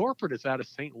 Their corporate is out of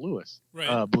St. Louis,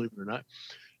 right. Believe it or not.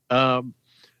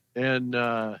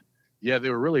 They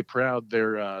were really proud.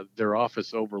 Their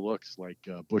office overlooks like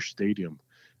Busch Stadium.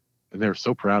 And they were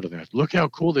so proud of that. Look how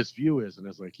cool this view is. And I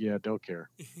was like, yeah, don't care.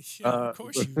 Yeah, of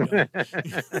course you don't.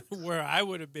 Where I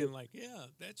would have been like, yeah,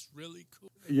 that's really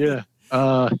cool. Yeah.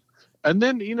 And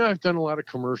then, I've done a lot of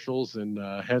commercials and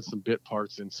had some bit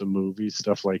parts in some movies,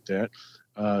 stuff like that,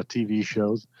 TV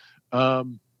shows. I'll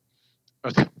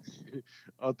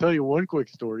tell you one quick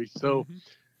story. So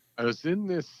I was in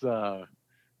this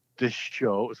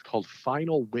show. It's called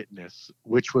Final Witness,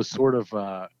 which was sort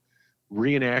of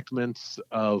reenactments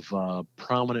of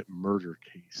prominent murder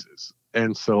cases.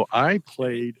 And so I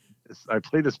played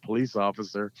this police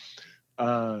officer.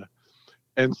 And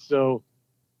so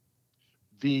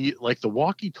the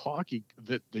walkie-talkie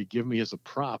that they give me as a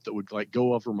prop that would like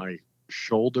go over my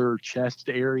shoulder, chest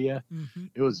area. Mm-hmm.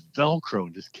 It was Velcro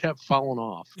and just kept falling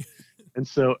off. And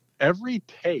so every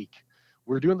take,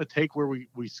 we're doing the take where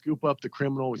we scoop up the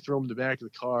criminal, we throw him in the back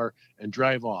of the car and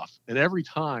drive off. And every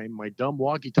time my dumb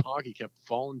walkie-talkie kept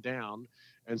falling down.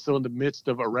 And so in the midst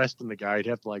of arresting the guy, I'd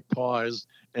have to like pause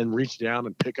and reach down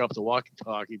and pick up the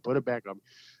walkie-talkie, put it back up.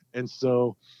 And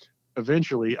so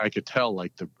eventually I could tell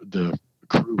like the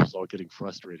crew was all getting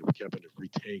frustrated. We kept having to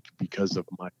retake because of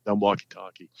my dumb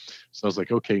walkie-talkie. So I was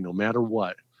like, okay, no matter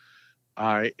what,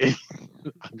 I'm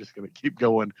just going to keep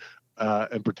going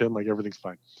and pretend like everything's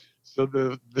fine. So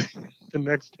the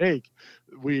next take,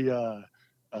 we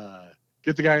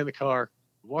get the guy in the car.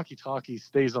 The walkie-talkie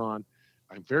stays on.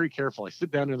 I'm very careful. I sit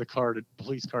down in the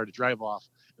police car to drive off,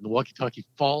 and the walkie-talkie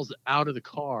falls out of the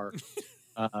car,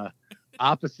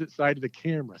 opposite side of the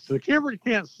camera. So the camera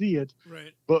can't see it,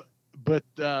 Right. But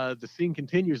the scene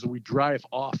continues, and we drive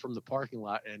off from the parking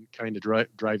lot and kind of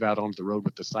drive out onto the road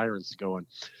with the sirens going.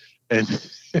 And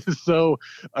so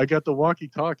I got the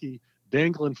walkie-talkie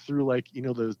dangling through like,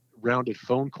 the rounded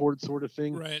phone cord sort of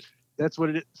thing. Right. That's what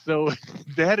it is. So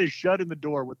Dad is shut in the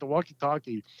door with the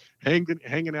walkie-talkie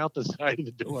hanging out the side of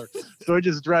the door. So I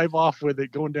just drive off with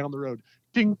it going down the road.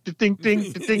 Ding, ding,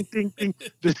 ding, ding, ding, ding.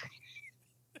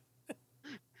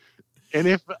 And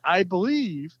if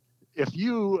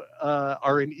you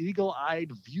are an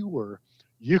eagle-eyed viewer,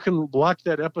 you can watch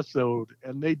that episode,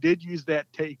 and they did use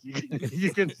that take.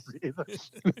 You can see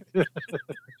that.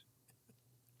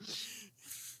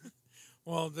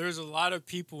 Well, there's a lot of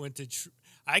people into.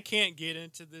 I can't get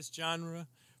into this genre,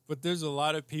 but there's a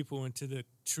lot of people into the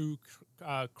true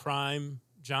crime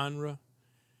genre.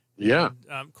 Yeah,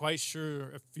 And I'm quite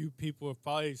sure a few people have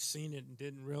probably seen it and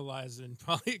didn't realize it, and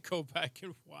probably go back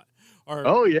and watch, or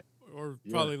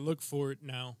probably look for it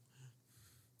now.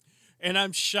 And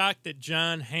I'm shocked that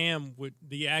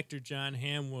the actor John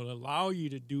Hamm would allow you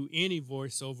to do any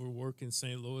voiceover work in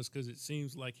St. Louis, because it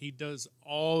seems like he does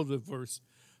all the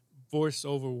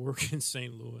voiceover work in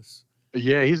St. Louis.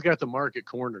 Yeah, he's got the market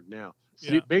cornered now.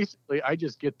 See, basically, I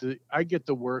get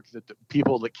the work that the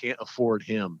people that can't afford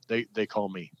him, they call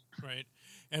me. Right.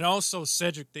 And also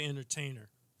Cedric the Entertainer.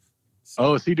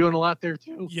 So, is he doing a lot there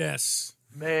too? Yes.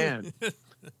 Man.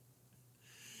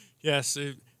 Yes.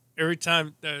 Every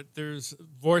time there's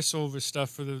voiceover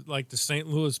stuff for the St.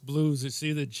 Louis Blues, it's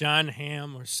either John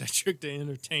Hamm or Cedric the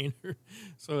Entertainer.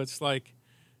 So it's like,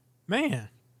 man,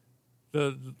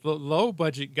 the low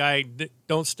budget guy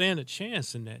don't stand a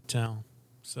chance in that town.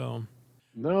 So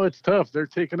no, it's tough. They're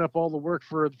taking up all the work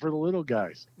for the little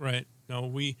guys. Right. No,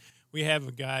 we have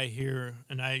a guy here,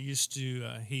 and I used to.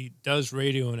 He does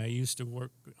radio, and I used to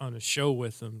work on a show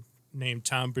with him named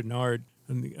Tom Bernard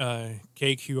on the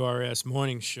KQRS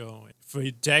morning show. For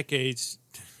decades,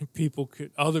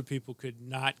 other people could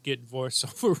not get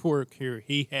voiceover work here.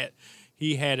 He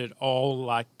had it all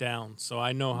locked down, so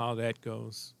I know how that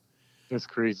goes. That's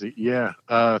crazy. Yeah.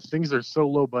 Things are so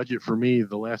low budget for me.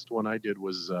 The last one I did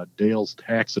was Dale's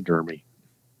Taxidermy.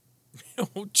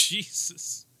 Oh,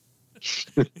 Jesus.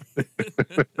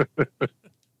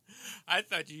 I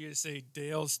thought you were going to say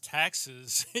Dale's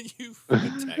Taxes. And you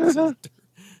taxes.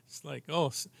 It's like,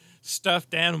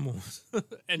 stuffed animals.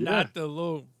 And not the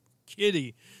little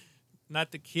kitty,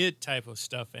 not the kid type of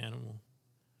stuffed animal.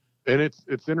 And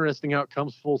it's interesting how it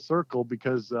comes full circle,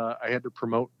 because I had to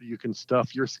promote you can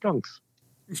stuff your skunks.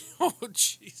 Oh,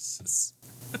 Jesus.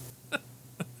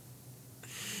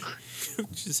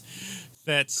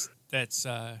 That's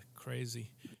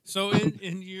crazy. So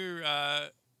in your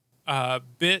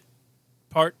bit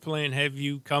part playing, have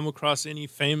you come across any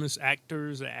famous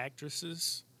actors or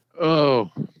actresses? Oh,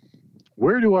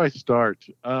 where do I start?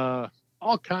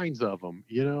 All kinds of them,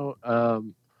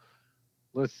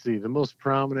 let's see. The most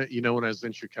prominent, when I was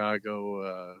in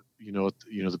Chicago,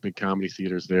 the big comedy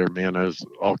theaters there, man, I was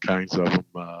all kinds of them.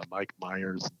 Mike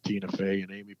Myers, Tina Fey,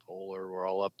 and Amy Poehler were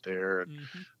all up there.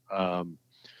 And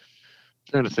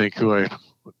trying to think who I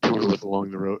toured with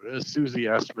along the road. Susie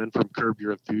Essman from Curb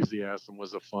Your Enthusiasm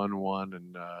was a fun one,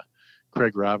 and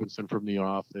Craig Robinson from The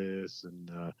Office,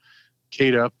 and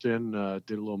Kate Upton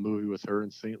did a little movie with her in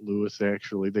St. Louis.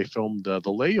 Actually, they filmed The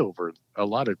Layover, a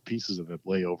lot of pieces of it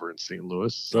Layover in St.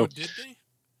 Louis. So, did they?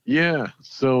 Yeah.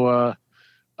 So,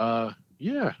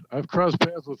 I've crossed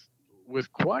paths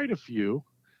with quite a few,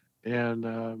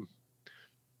 and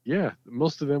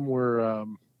most of them were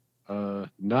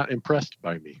not impressed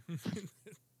by me.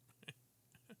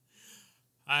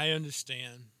 I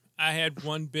understand. I had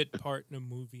one bit part in a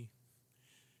movie,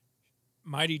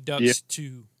 Mighty Ducks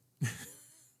 2.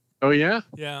 Oh, yeah?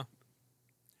 Yeah.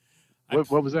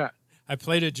 What was that? I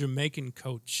played a Jamaican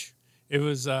coach. It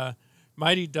was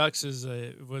Mighty Ducks was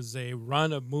a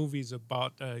run of movies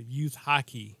about youth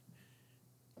hockey.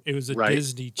 It was a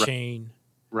Disney chain.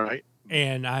 Right.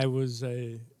 And I was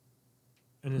an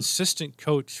assistant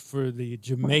coach for the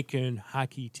Jamaican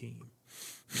hockey team.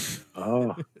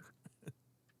 Oh.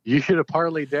 You should have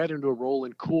parlayed that into a role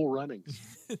in Cool Runnings.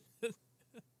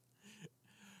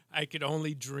 I could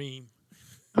only dream.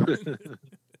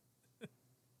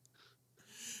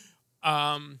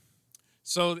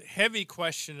 So heavy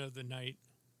question of the night.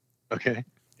 Okay.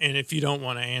 And if you don't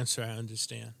want to answer, I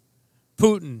understand.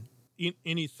 Putin,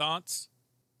 any thoughts?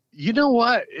 You know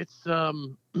what? It's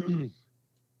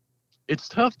it's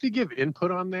tough to give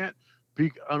input on that,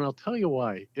 and I'll tell you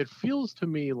why. It feels to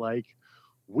me like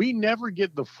we never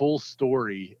get the full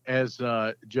story as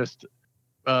just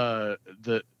the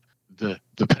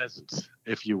peasants,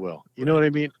 if you will. You know what I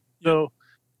mean? Yeah. So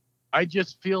I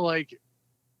just feel like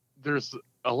there's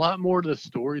a lot more to the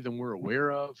story than we're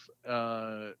aware of,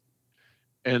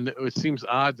 and it seems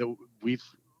odd that we've,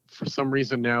 for some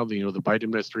reason now, the Biden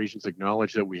administration's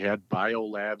acknowledged that we had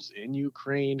biolabs in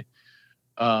Ukraine.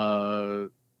 Why?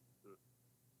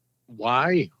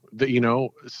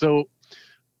 So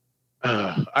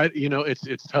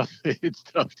it's tough. It's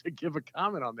tough to give a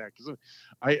comment on that because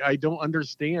I don't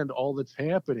understand all that's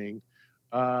happening.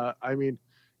 I mean,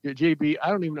 JB, I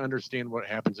don't even understand what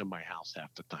happens in my house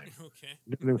half the time. Okay.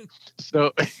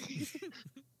 So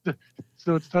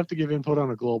it's tough to give input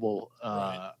on a global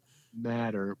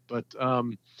matter, but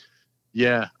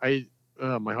yeah,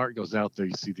 my heart goes out there.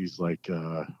 You see these like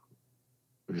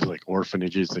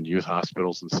orphanages and youth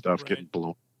hospitals and stuff getting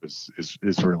blown. Is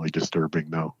really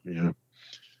disturbing though. Yeah.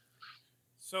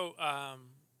 So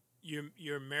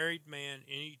you're a married man.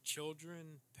 Any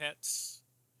children, pets,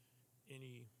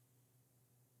 any?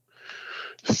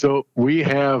 So we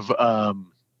have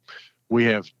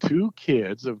 2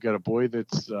 kids. I've got a boy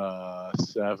that's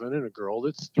 7 and a girl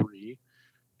that's 3.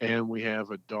 And we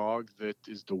have a dog that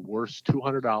is the worst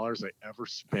 $200 I ever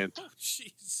spent. Oh,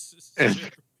 Jesus.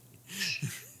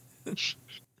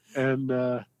 And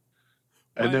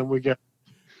then we got.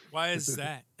 Why is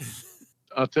that?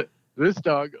 This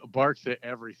dog barks at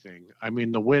everything. I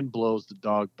mean, the wind blows, the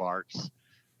dog barks. And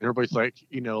everybody's like,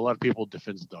 a lot of people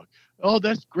defend the dog. Oh,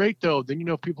 that's great though. Then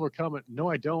people are coming.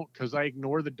 No, I don't, because I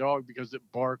ignore the dog because it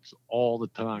barks all the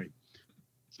time.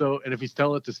 So, and if you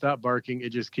tell it to stop barking,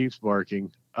 it just keeps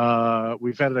barking.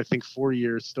 We've had it, I think, 4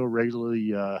 years. Still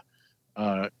regularly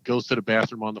goes to the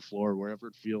bathroom on the floor wherever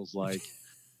it feels like.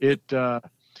 It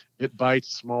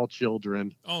bites small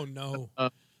children. Oh no!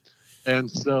 And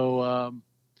so,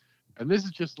 and this is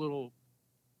just little.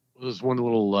 This one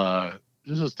little.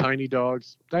 This is tiny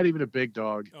dogs. Not even a big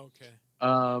dog. Okay.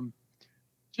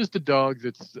 Just a dog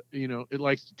that's it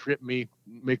likes to trip me,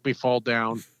 make me fall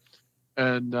down,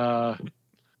 and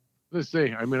let's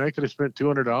see. I mean, I could have spent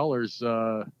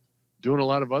 $200 doing a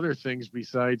lot of other things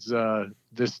besides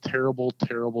this terrible,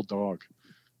 terrible dog.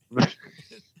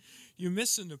 You're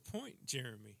missing the point,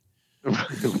 Jeremy.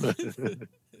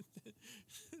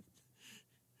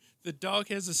 The dog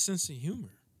has a sense of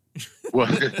humor. Well,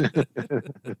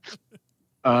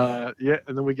 yeah,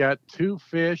 and then we got 2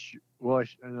 fish. Well,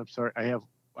 I'm sorry, I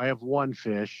have 1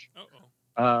 fish.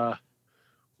 Uh-oh.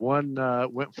 One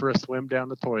went for a swim down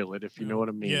the toilet, if you know what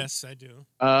I mean. Yes, I do.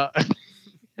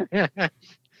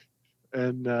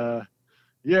 And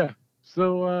yeah,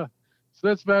 so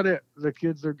that's about it. The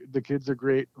kids are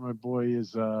great. My boy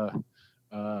is all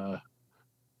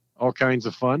kinds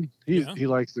of fun. He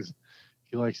likes to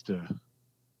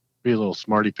be a little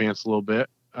smarty pants a little bit.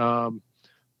 I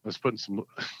was putting some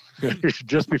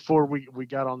just before we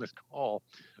got on this call,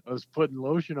 I was putting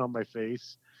lotion on my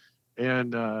face,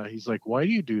 and he's like, "Why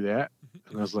do you do that?"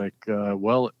 And I was like,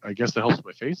 "Well, I guess it helps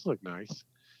my face look nice."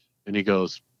 And he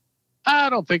goes, "I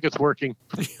don't think it's working."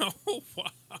 Oh, wow.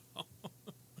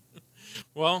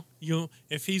 Well,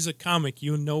 if he's a comic,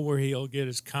 you'll know where he'll get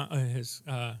his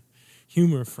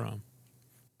humor from.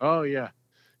 Oh yeah,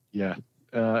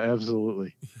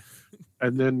 absolutely.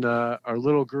 And then our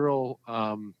little girl,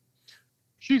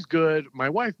 she's good. My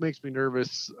wife makes me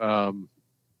nervous.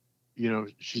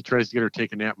 She tries to get her to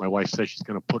take a nap. My wife says she's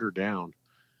going to put her down.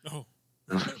 Oh,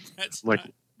 that's like,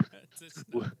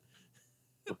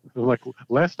 like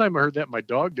last time I heard that, my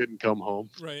dog didn't come home.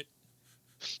 Right.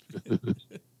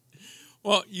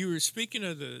 Well, you were speaking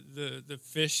of the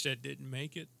fish that didn't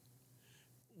make it.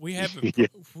 We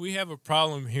have a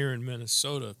problem here in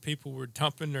Minnesota. People were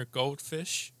dumping their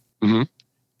goldfish,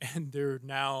 and they're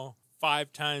now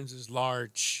 5 times as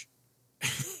large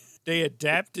they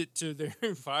adapt it to their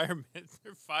environment.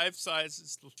 They're 5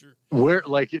 sizes larger Where,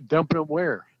 like, dumping them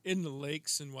where? in the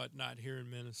lakes and whatnot here in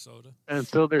Minnesota. And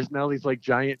so there's now these like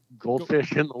giant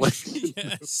goldfish in the lakes.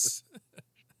 Yes.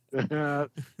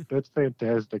 That's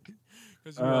fantastic.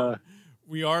 Because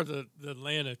we are the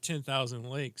land of 10,000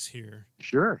 lakes here.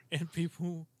 Sure. And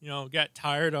people, got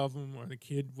tired of them, or the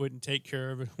kid wouldn't take care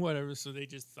of it, whatever. So they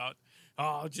just thought,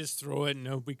 I'll just throw it and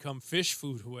it'll become fish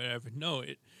food or whatever. No,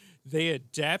 they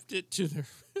adapt it to their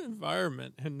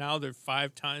environment, and now they're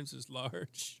 5 times as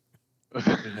large.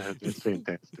 That's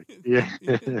fantastic. Yeah.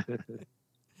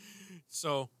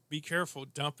 So be careful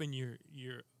dumping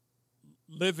your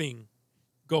living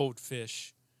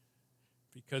goldfish,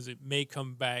 because it may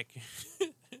come back.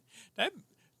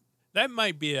 That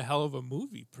might be a hell of a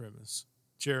movie premise,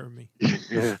 Jeremy.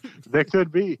 Yeah, that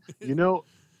could be.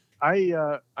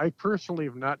 I personally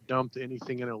have not dumped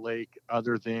anything in a lake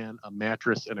other than a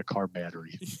mattress and a car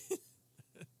battery.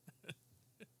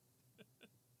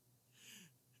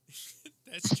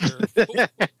 That's terrible.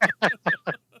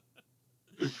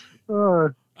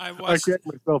 I cracked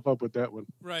myself up with that one.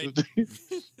 Right.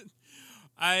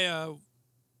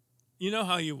 You know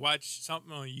how you watch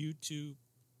something on YouTube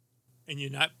and you're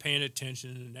not paying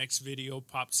attention and the next video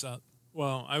pops up?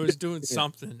 Well, I was doing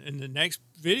something and the next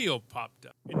video popped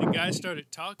up and the guy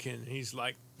started talking. And he's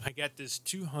like, I got this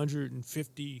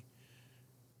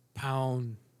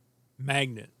 250-pound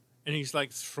magnet. And he's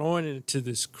like throwing it into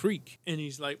this creek, and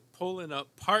he's like pulling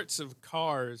up parts of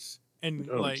cars and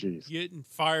getting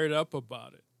fired up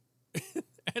about it.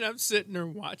 And I'm sitting there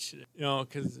watching it,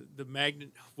 because the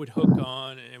magnet would hook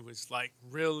on, and it was like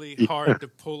really hard to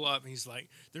pull up. And he's like,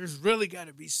 there's really got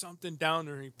to be something down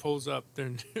there. And he pulls up there,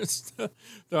 and there's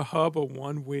the hub of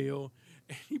one wheel,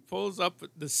 and he pulls up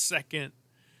the second.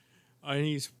 And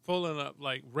he's pulling up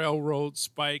like railroad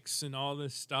spikes and all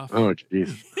this stuff. Oh,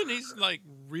 jeez. And he's like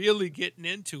really getting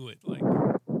into it.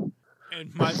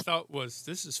 And my thought was,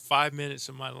 this is 5 minutes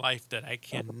of my life that I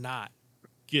cannot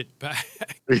get back.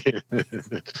 Yeah.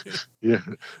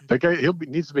 That guy,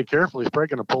 needs to be careful. He's probably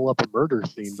going to pull up a murder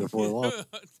scene before long.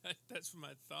 That's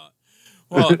my thought.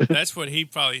 Well, that's what he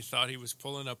probably thought. He was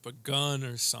pulling up a gun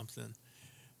or something.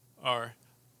 Or...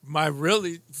 my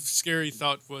really scary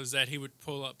thought was that he would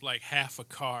pull up like half a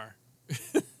car.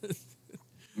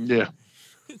 Yeah.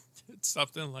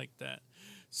 Something like that.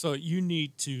 So you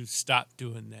need to stop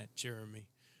doing that, Jeremy.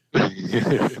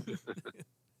 Because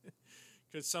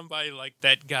somebody like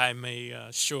that guy may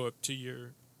show up to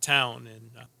your town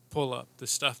and pull up the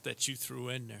stuff that you threw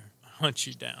in there, hunt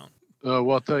you down.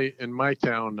 Well, I'll tell you, in my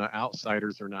town,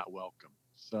 outsiders are not welcome.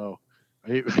 So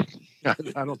I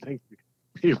don't think...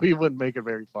 we wouldn't make it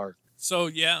very far. So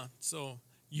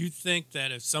you think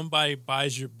that if somebody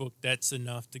buys your book, that's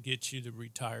enough to get you to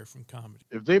retire from comedy?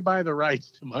 If they buy the rights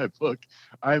to my book,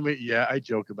 I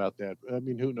joke about that. I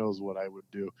mean, who knows what I would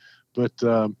do? But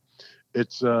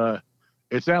it's out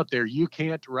there. You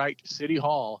can't write City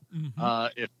Hall. Mm-hmm.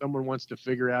 If someone wants to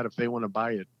figure out if they want to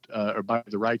buy it or buy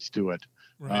the rights to it,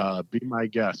 right. Be my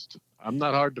guest. I'm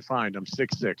not hard to find. I'm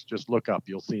 6'6". Just look up.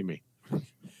 You'll see me.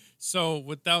 So,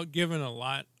 without giving a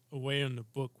lot away in the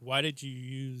book, why did you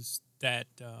use that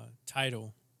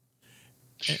title?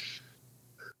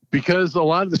 Because a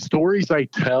lot of the stories I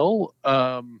tell,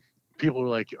 people are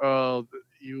like, "Oh,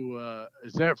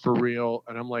 is that for real?"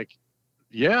 And I'm like,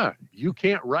 "Yeah, you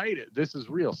can't write it. This is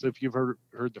real." So if you've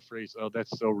heard the phrase, "Oh,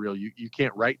 that's so real," you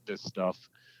can't write this stuff.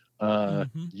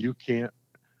 You can't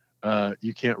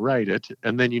write it,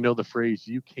 and then the phrase,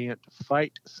 "You can't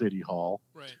fight City Hall."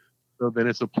 Right. So then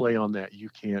it's a play on that. You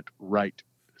can't write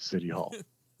City Hall.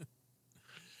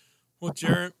 Well,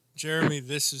 Jeremy,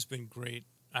 this has been great.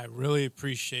 I really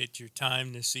appreciate your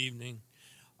time this evening.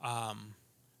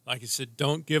 Like I said,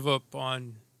 don't give up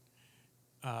on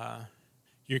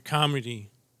your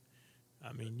comedy.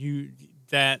 I mean,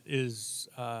 that's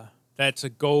a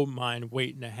gold mine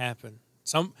waiting to happen.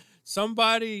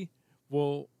 Somebody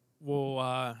will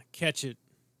catch it.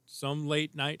 Some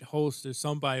late night host or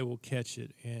somebody will catch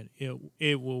it, and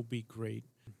it will be great.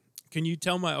 Can you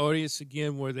tell my audience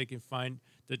again where they can find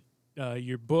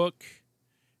your book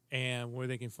and where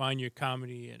they can find your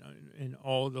comedy and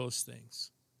all those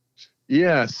things?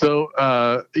 Yeah. So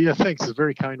thanks. It's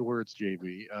very kind words,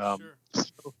 Jaybee. Sure.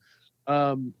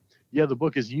 The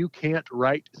book is You Can't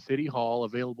Write City Hall,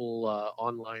 available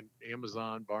online,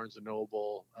 Amazon, Barnes &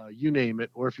 Noble, you name it.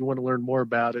 Or if you want to learn more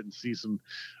about it and see some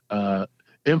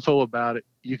info about it,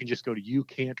 you can just go to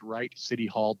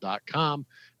youcan'twritecityhall.com.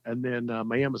 And then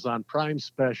my Amazon Prime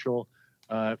special,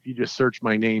 if you just search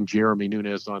my name, Jeremy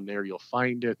Nunes, on there, you'll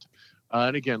find it.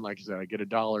 And again, like I said, I get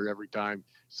 $1 every time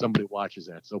somebody watches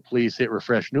that. So please hit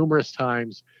refresh numerous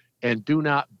times and do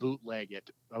not bootleg it.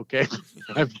 Okay.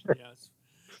 Yes.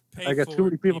 I got too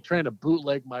many people trying to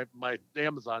bootleg my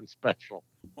Amazon special.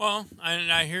 Well,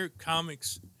 I hear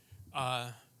comics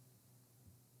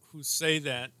who say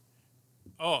that.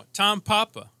 Oh, Tom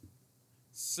Papa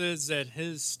says that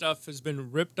his stuff has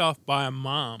been ripped off by a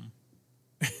mom.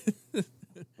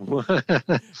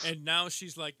 And now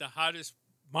she's like the hottest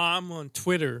mom on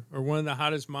Twitter, or one of the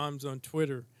hottest moms on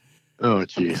Twitter. Oh,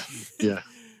 jeez. Yeah.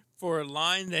 For a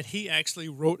line that he actually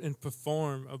wrote and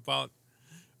performed about,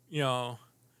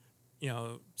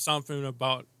 something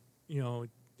about,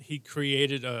 he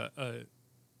created a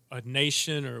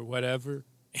nation or whatever,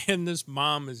 and this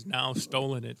mom has now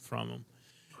stolen it from him,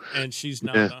 and she's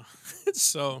now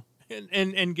so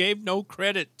and gave no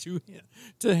credit to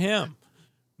him,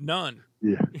 none.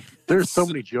 Yeah, there's so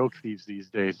many joke thieves these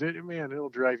days. It'll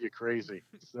drive you crazy.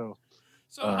 So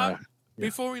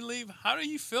before we leave, how do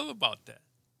you feel about that?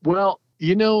 Well,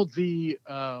 the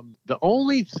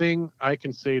only thing I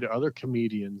can say to other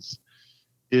comedians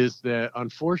is that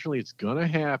unfortunately it's gonna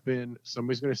happen.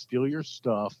 Somebody's gonna steal your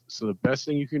stuff. So the best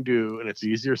thing you can do, and it's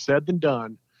easier said than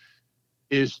done,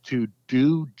 is to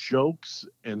do jokes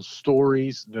and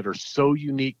stories that are so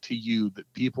unique to you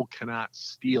that people cannot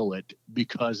steal it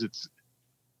because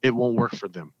it won't work for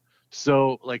them.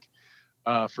 So, like,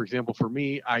 for example, for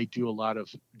me, I do a lot of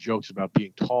jokes about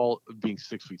being tall, being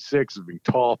 6'6", or being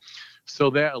tall. So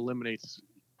that eliminates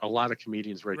a lot of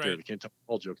comedians right there. They can't tell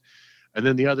tall jokes. And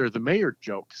then the mayor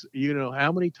jokes.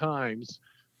 How many times,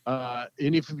 and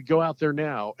if you go out there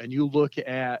now and you look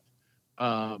at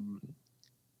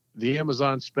the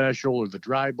Amazon special or the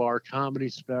Dry Bar comedy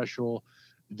special,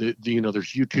 there's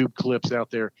YouTube clips out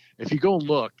there. If you go and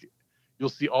look, you'll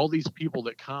see all these people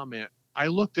that comment, I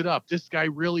looked it up. This guy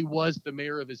really was the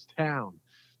mayor of his town.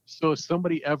 So if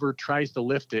somebody ever tries to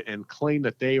lift it and claim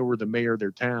that they were the mayor of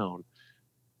their town,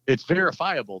 it's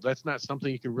verifiable. That's not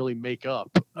something you can really make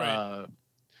up. Right.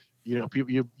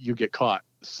 People, you get caught.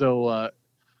 So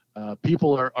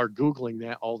people are Googling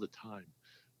that all the time.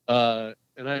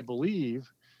 And I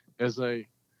believe, I'm going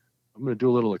to do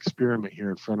a little experiment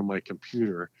here in front of my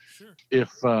computer.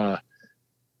 Sure.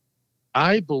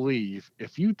 I believe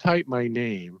if you type my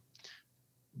name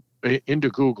into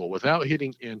Google without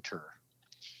hitting enter,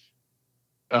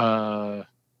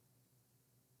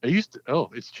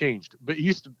 it's changed. But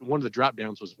one of the drop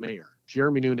downs was mayor,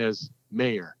 Jeremy Nunes,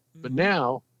 mayor. Mm-hmm. But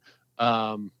now,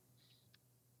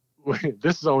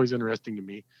 this is always interesting to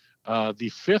me. The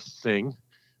fifth thing,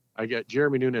 I got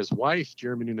Jeremy Nunes wife,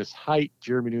 Jeremy Nunes height,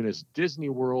 Jeremy Nunes Disney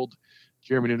World,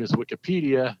 Jeremy Nunes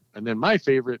Wikipedia, and then my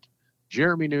favorite,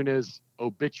 Jeremy Nunes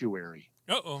obituary.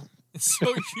 Uh-oh. It's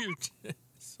so cute.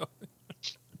 So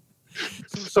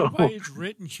somebody's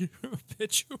written your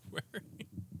obituary.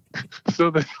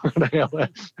 So that's what I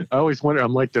always wonder.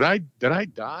 I'm like, did I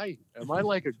die? Am I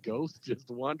like a ghost just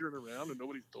wandering around and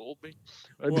nobody's told me?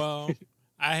 Well,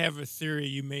 I have a theory.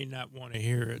 You may not want to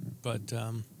hear it, but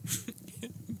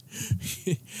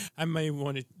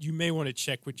you may want to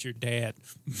check with your dad.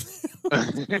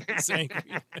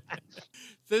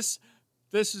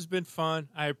 This has been fun.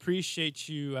 I appreciate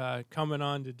you coming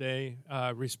on today,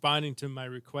 responding to my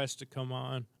request to come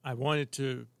on. I wanted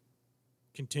to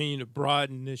continue to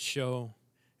broaden this show,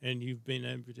 and you've been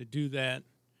able to do that.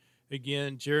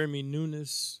 Again, Jeremy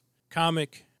Nunes,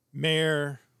 comic,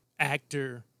 mayor,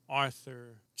 actor,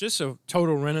 author, just a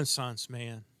total renaissance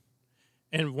man.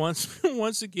 And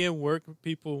once again, where can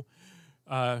people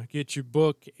get your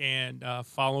book and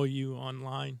follow you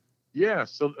online? Yeah,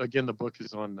 so again, the book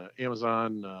is on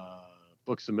Amazon,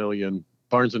 Books A Million,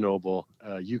 Barnes & Noble,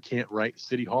 You Can't Write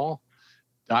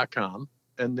CityHall.com.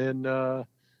 And then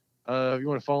if you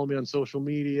want to follow me on social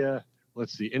media,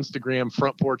 let's see, Instagram,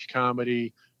 Front Porch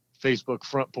Comedy, Facebook,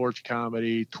 Front Porch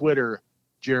Comedy, Twitter,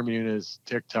 Jeremy Nunes,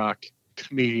 TikTok,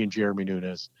 comedian Jeremy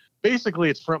Nunes. Basically,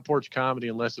 it's Front Porch Comedy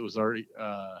unless it was already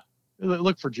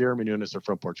look for Jeremy Nunes or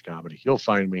Front Porch Comedy. You'll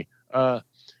find me. I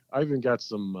even got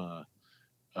some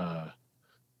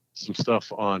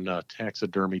stuff on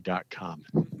taxidermy.com.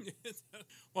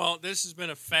 Well, this has been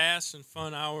a fast and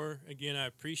fun hour. Again, I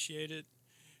appreciate it.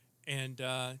 And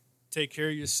take care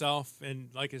of yourself. And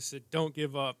like I said, don't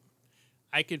give up.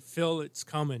 I could feel it's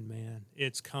coming, man.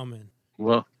 It's coming.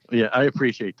 Well, yeah, I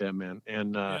appreciate that, man.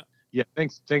 And yeah,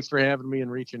 thanks for having me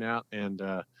and reaching out. And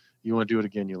you want to do it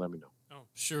again, you let me know. Oh,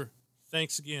 sure.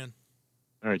 Thanks again.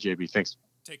 All right, JB. Thanks.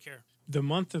 Take care. The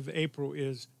month of April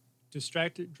is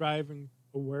Distracted Driving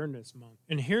Awareness Month.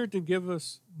 And here to give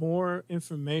us more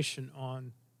information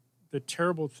on the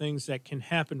terrible things that can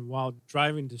happen while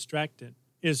driving distracted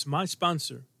is my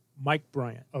sponsor, Mike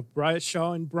Bryant of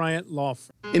Bradshaw and Bryant Law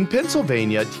Firm. In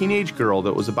Pennsylvania, a teenage girl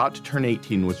that was about to turn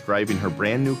 18 was driving her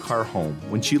brand new car home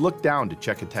when she looked down to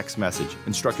check a text message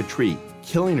and struck a tree,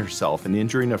 killing herself and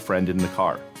injuring a friend in the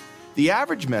car. The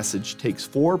average message takes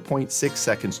 4.6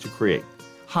 seconds to create.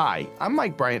 Hi, I'm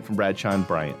Mike Bryant from Bradshaw and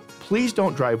Bryant. Please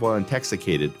don't drive while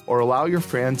intoxicated or allow your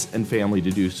friends and family to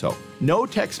do so. No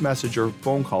text message or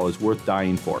phone call is worth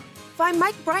dying for. Find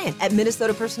Mike Bryant at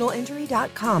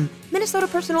MinnesotaPersonalInjury.com.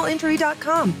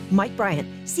 MinnesotaPersonalInjury.com. Mike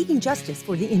Bryant, seeking justice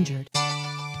for the injured.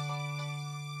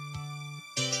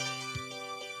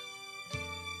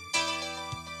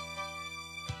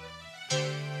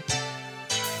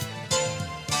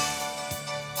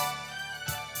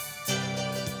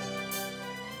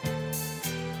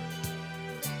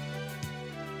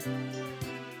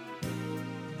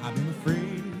 I've been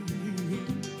afraid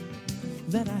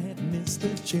that I had missed the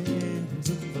chance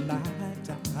of a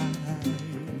lifetime.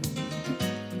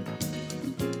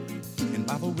 And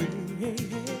by the way,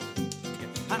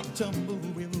 I tumble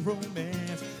with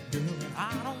romance, girl, and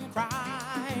I don't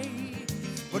cry.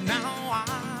 But now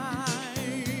I'm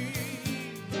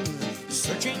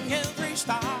searching every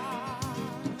star,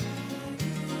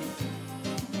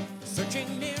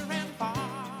 searching near and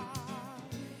far.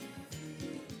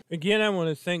 Again, I want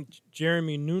to thank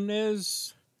Jeremy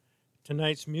Nunes.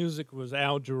 Tonight's music was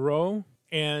Al Jarreau.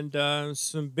 And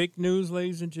some big news,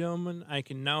 ladies and gentlemen. I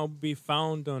can now be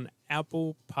found on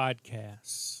Apple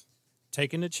Podcasts.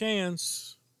 Taking a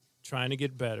chance, trying to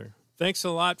get better. Thanks a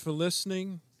lot for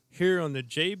listening here on the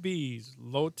Jaybee's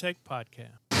Low Tech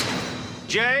Podcast.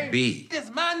 Jaybee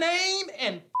is my name,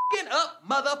 and f***ing up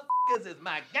motherfuckers is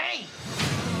my game.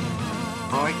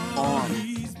 Art on.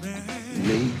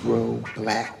 Negro,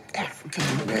 black, African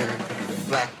American,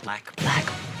 black.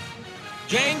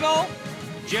 Django.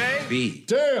 Jaybee.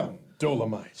 Damn,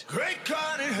 Dolomite. Great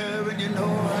God in heaven, you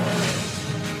know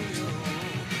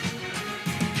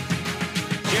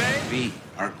Jaybee.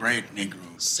 Our great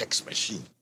Negro sex machine.